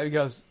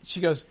 She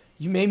goes,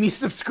 you made me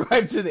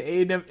subscribe to the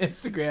A&M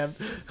Instagram."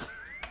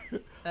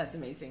 That's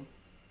amazing.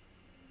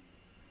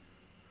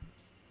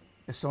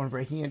 Is someone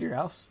breaking into your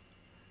house?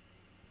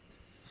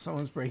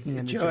 Someone's breaking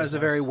into Joe has a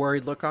very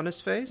worried look on his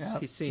face.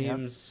 Yep, He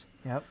seems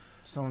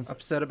someone's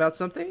upset about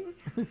something.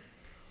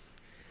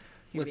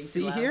 Let's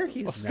see here.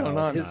 What's going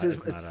on? It's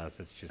not us.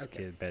 It's just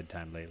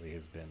bedtime lately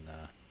has been.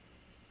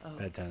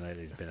 Bedtime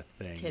lately has been a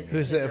thing.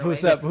 Who's up?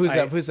 Who's up?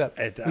 I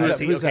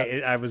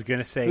was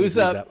gonna say who's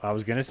up. I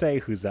was gonna say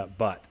who's up,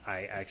 but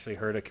I actually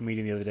heard a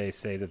comedian the other day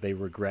say that they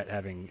regret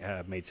having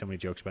made so many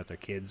jokes about their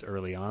kids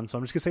early on. So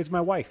I'm just gonna say it's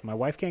my wife. My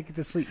wife can't get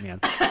to sleep,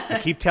 man. I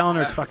keep telling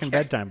her it's fucking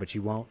bedtime, but she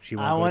won't.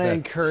 I want to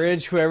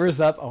encourage whoever's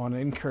up. I want to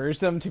encourage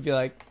them to be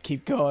like,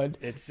 keep going.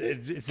 It's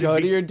go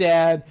to your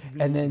dad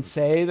and then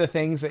say the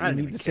things that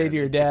you need to say to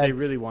your dad. If they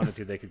really wanted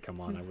to, they could come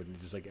on. I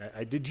wouldn't just like.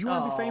 Did you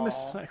want to be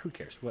famous? Who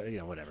cares?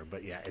 Whatever.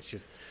 But yeah. It's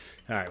just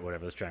all right.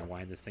 Whatever. Let's try and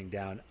wind this thing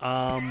down.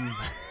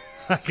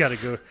 I gotta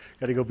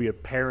go be a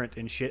parent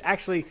and shit.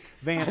 Actually,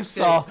 Vance,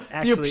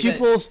 your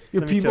pupils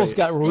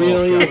got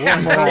really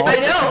small. I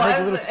know. Like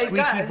a little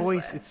squeaky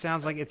voice. It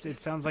sounds like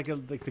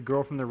like the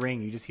girl from The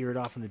Ring. You just hear it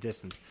off in the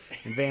distance.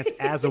 And Vance,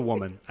 as a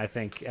woman, I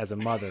think as a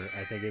mother,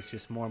 I think it's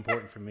just more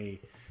important for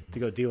me to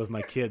go deal with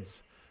my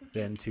kids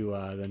than to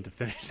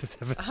finish this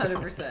episode.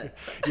 100%.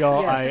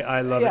 Y'all, yes.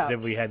 I love it that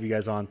we have you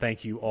guys on.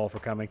 Thank you all for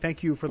coming.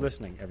 Thank you for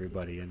listening,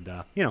 everybody. And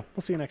we'll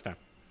see you next time.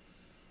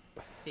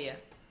 See ya.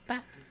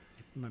 Bye.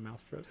 My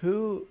mouth froze.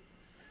 Who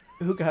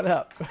got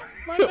up?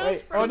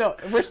 Wait, oh no,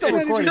 we're still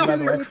recording by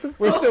the way.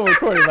 We're still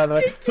recording by the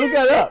way. Who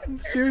got up?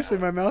 Seriously,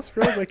 my mouse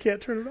froze. I can't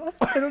turn it off.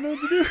 I don't know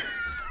what to do.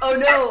 Oh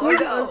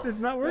no! It's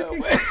not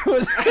working.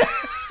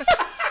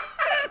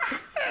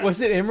 Was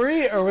it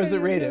Emery or was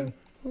it Raiden?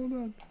 Hold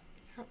on.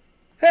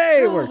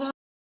 Hey, it worked.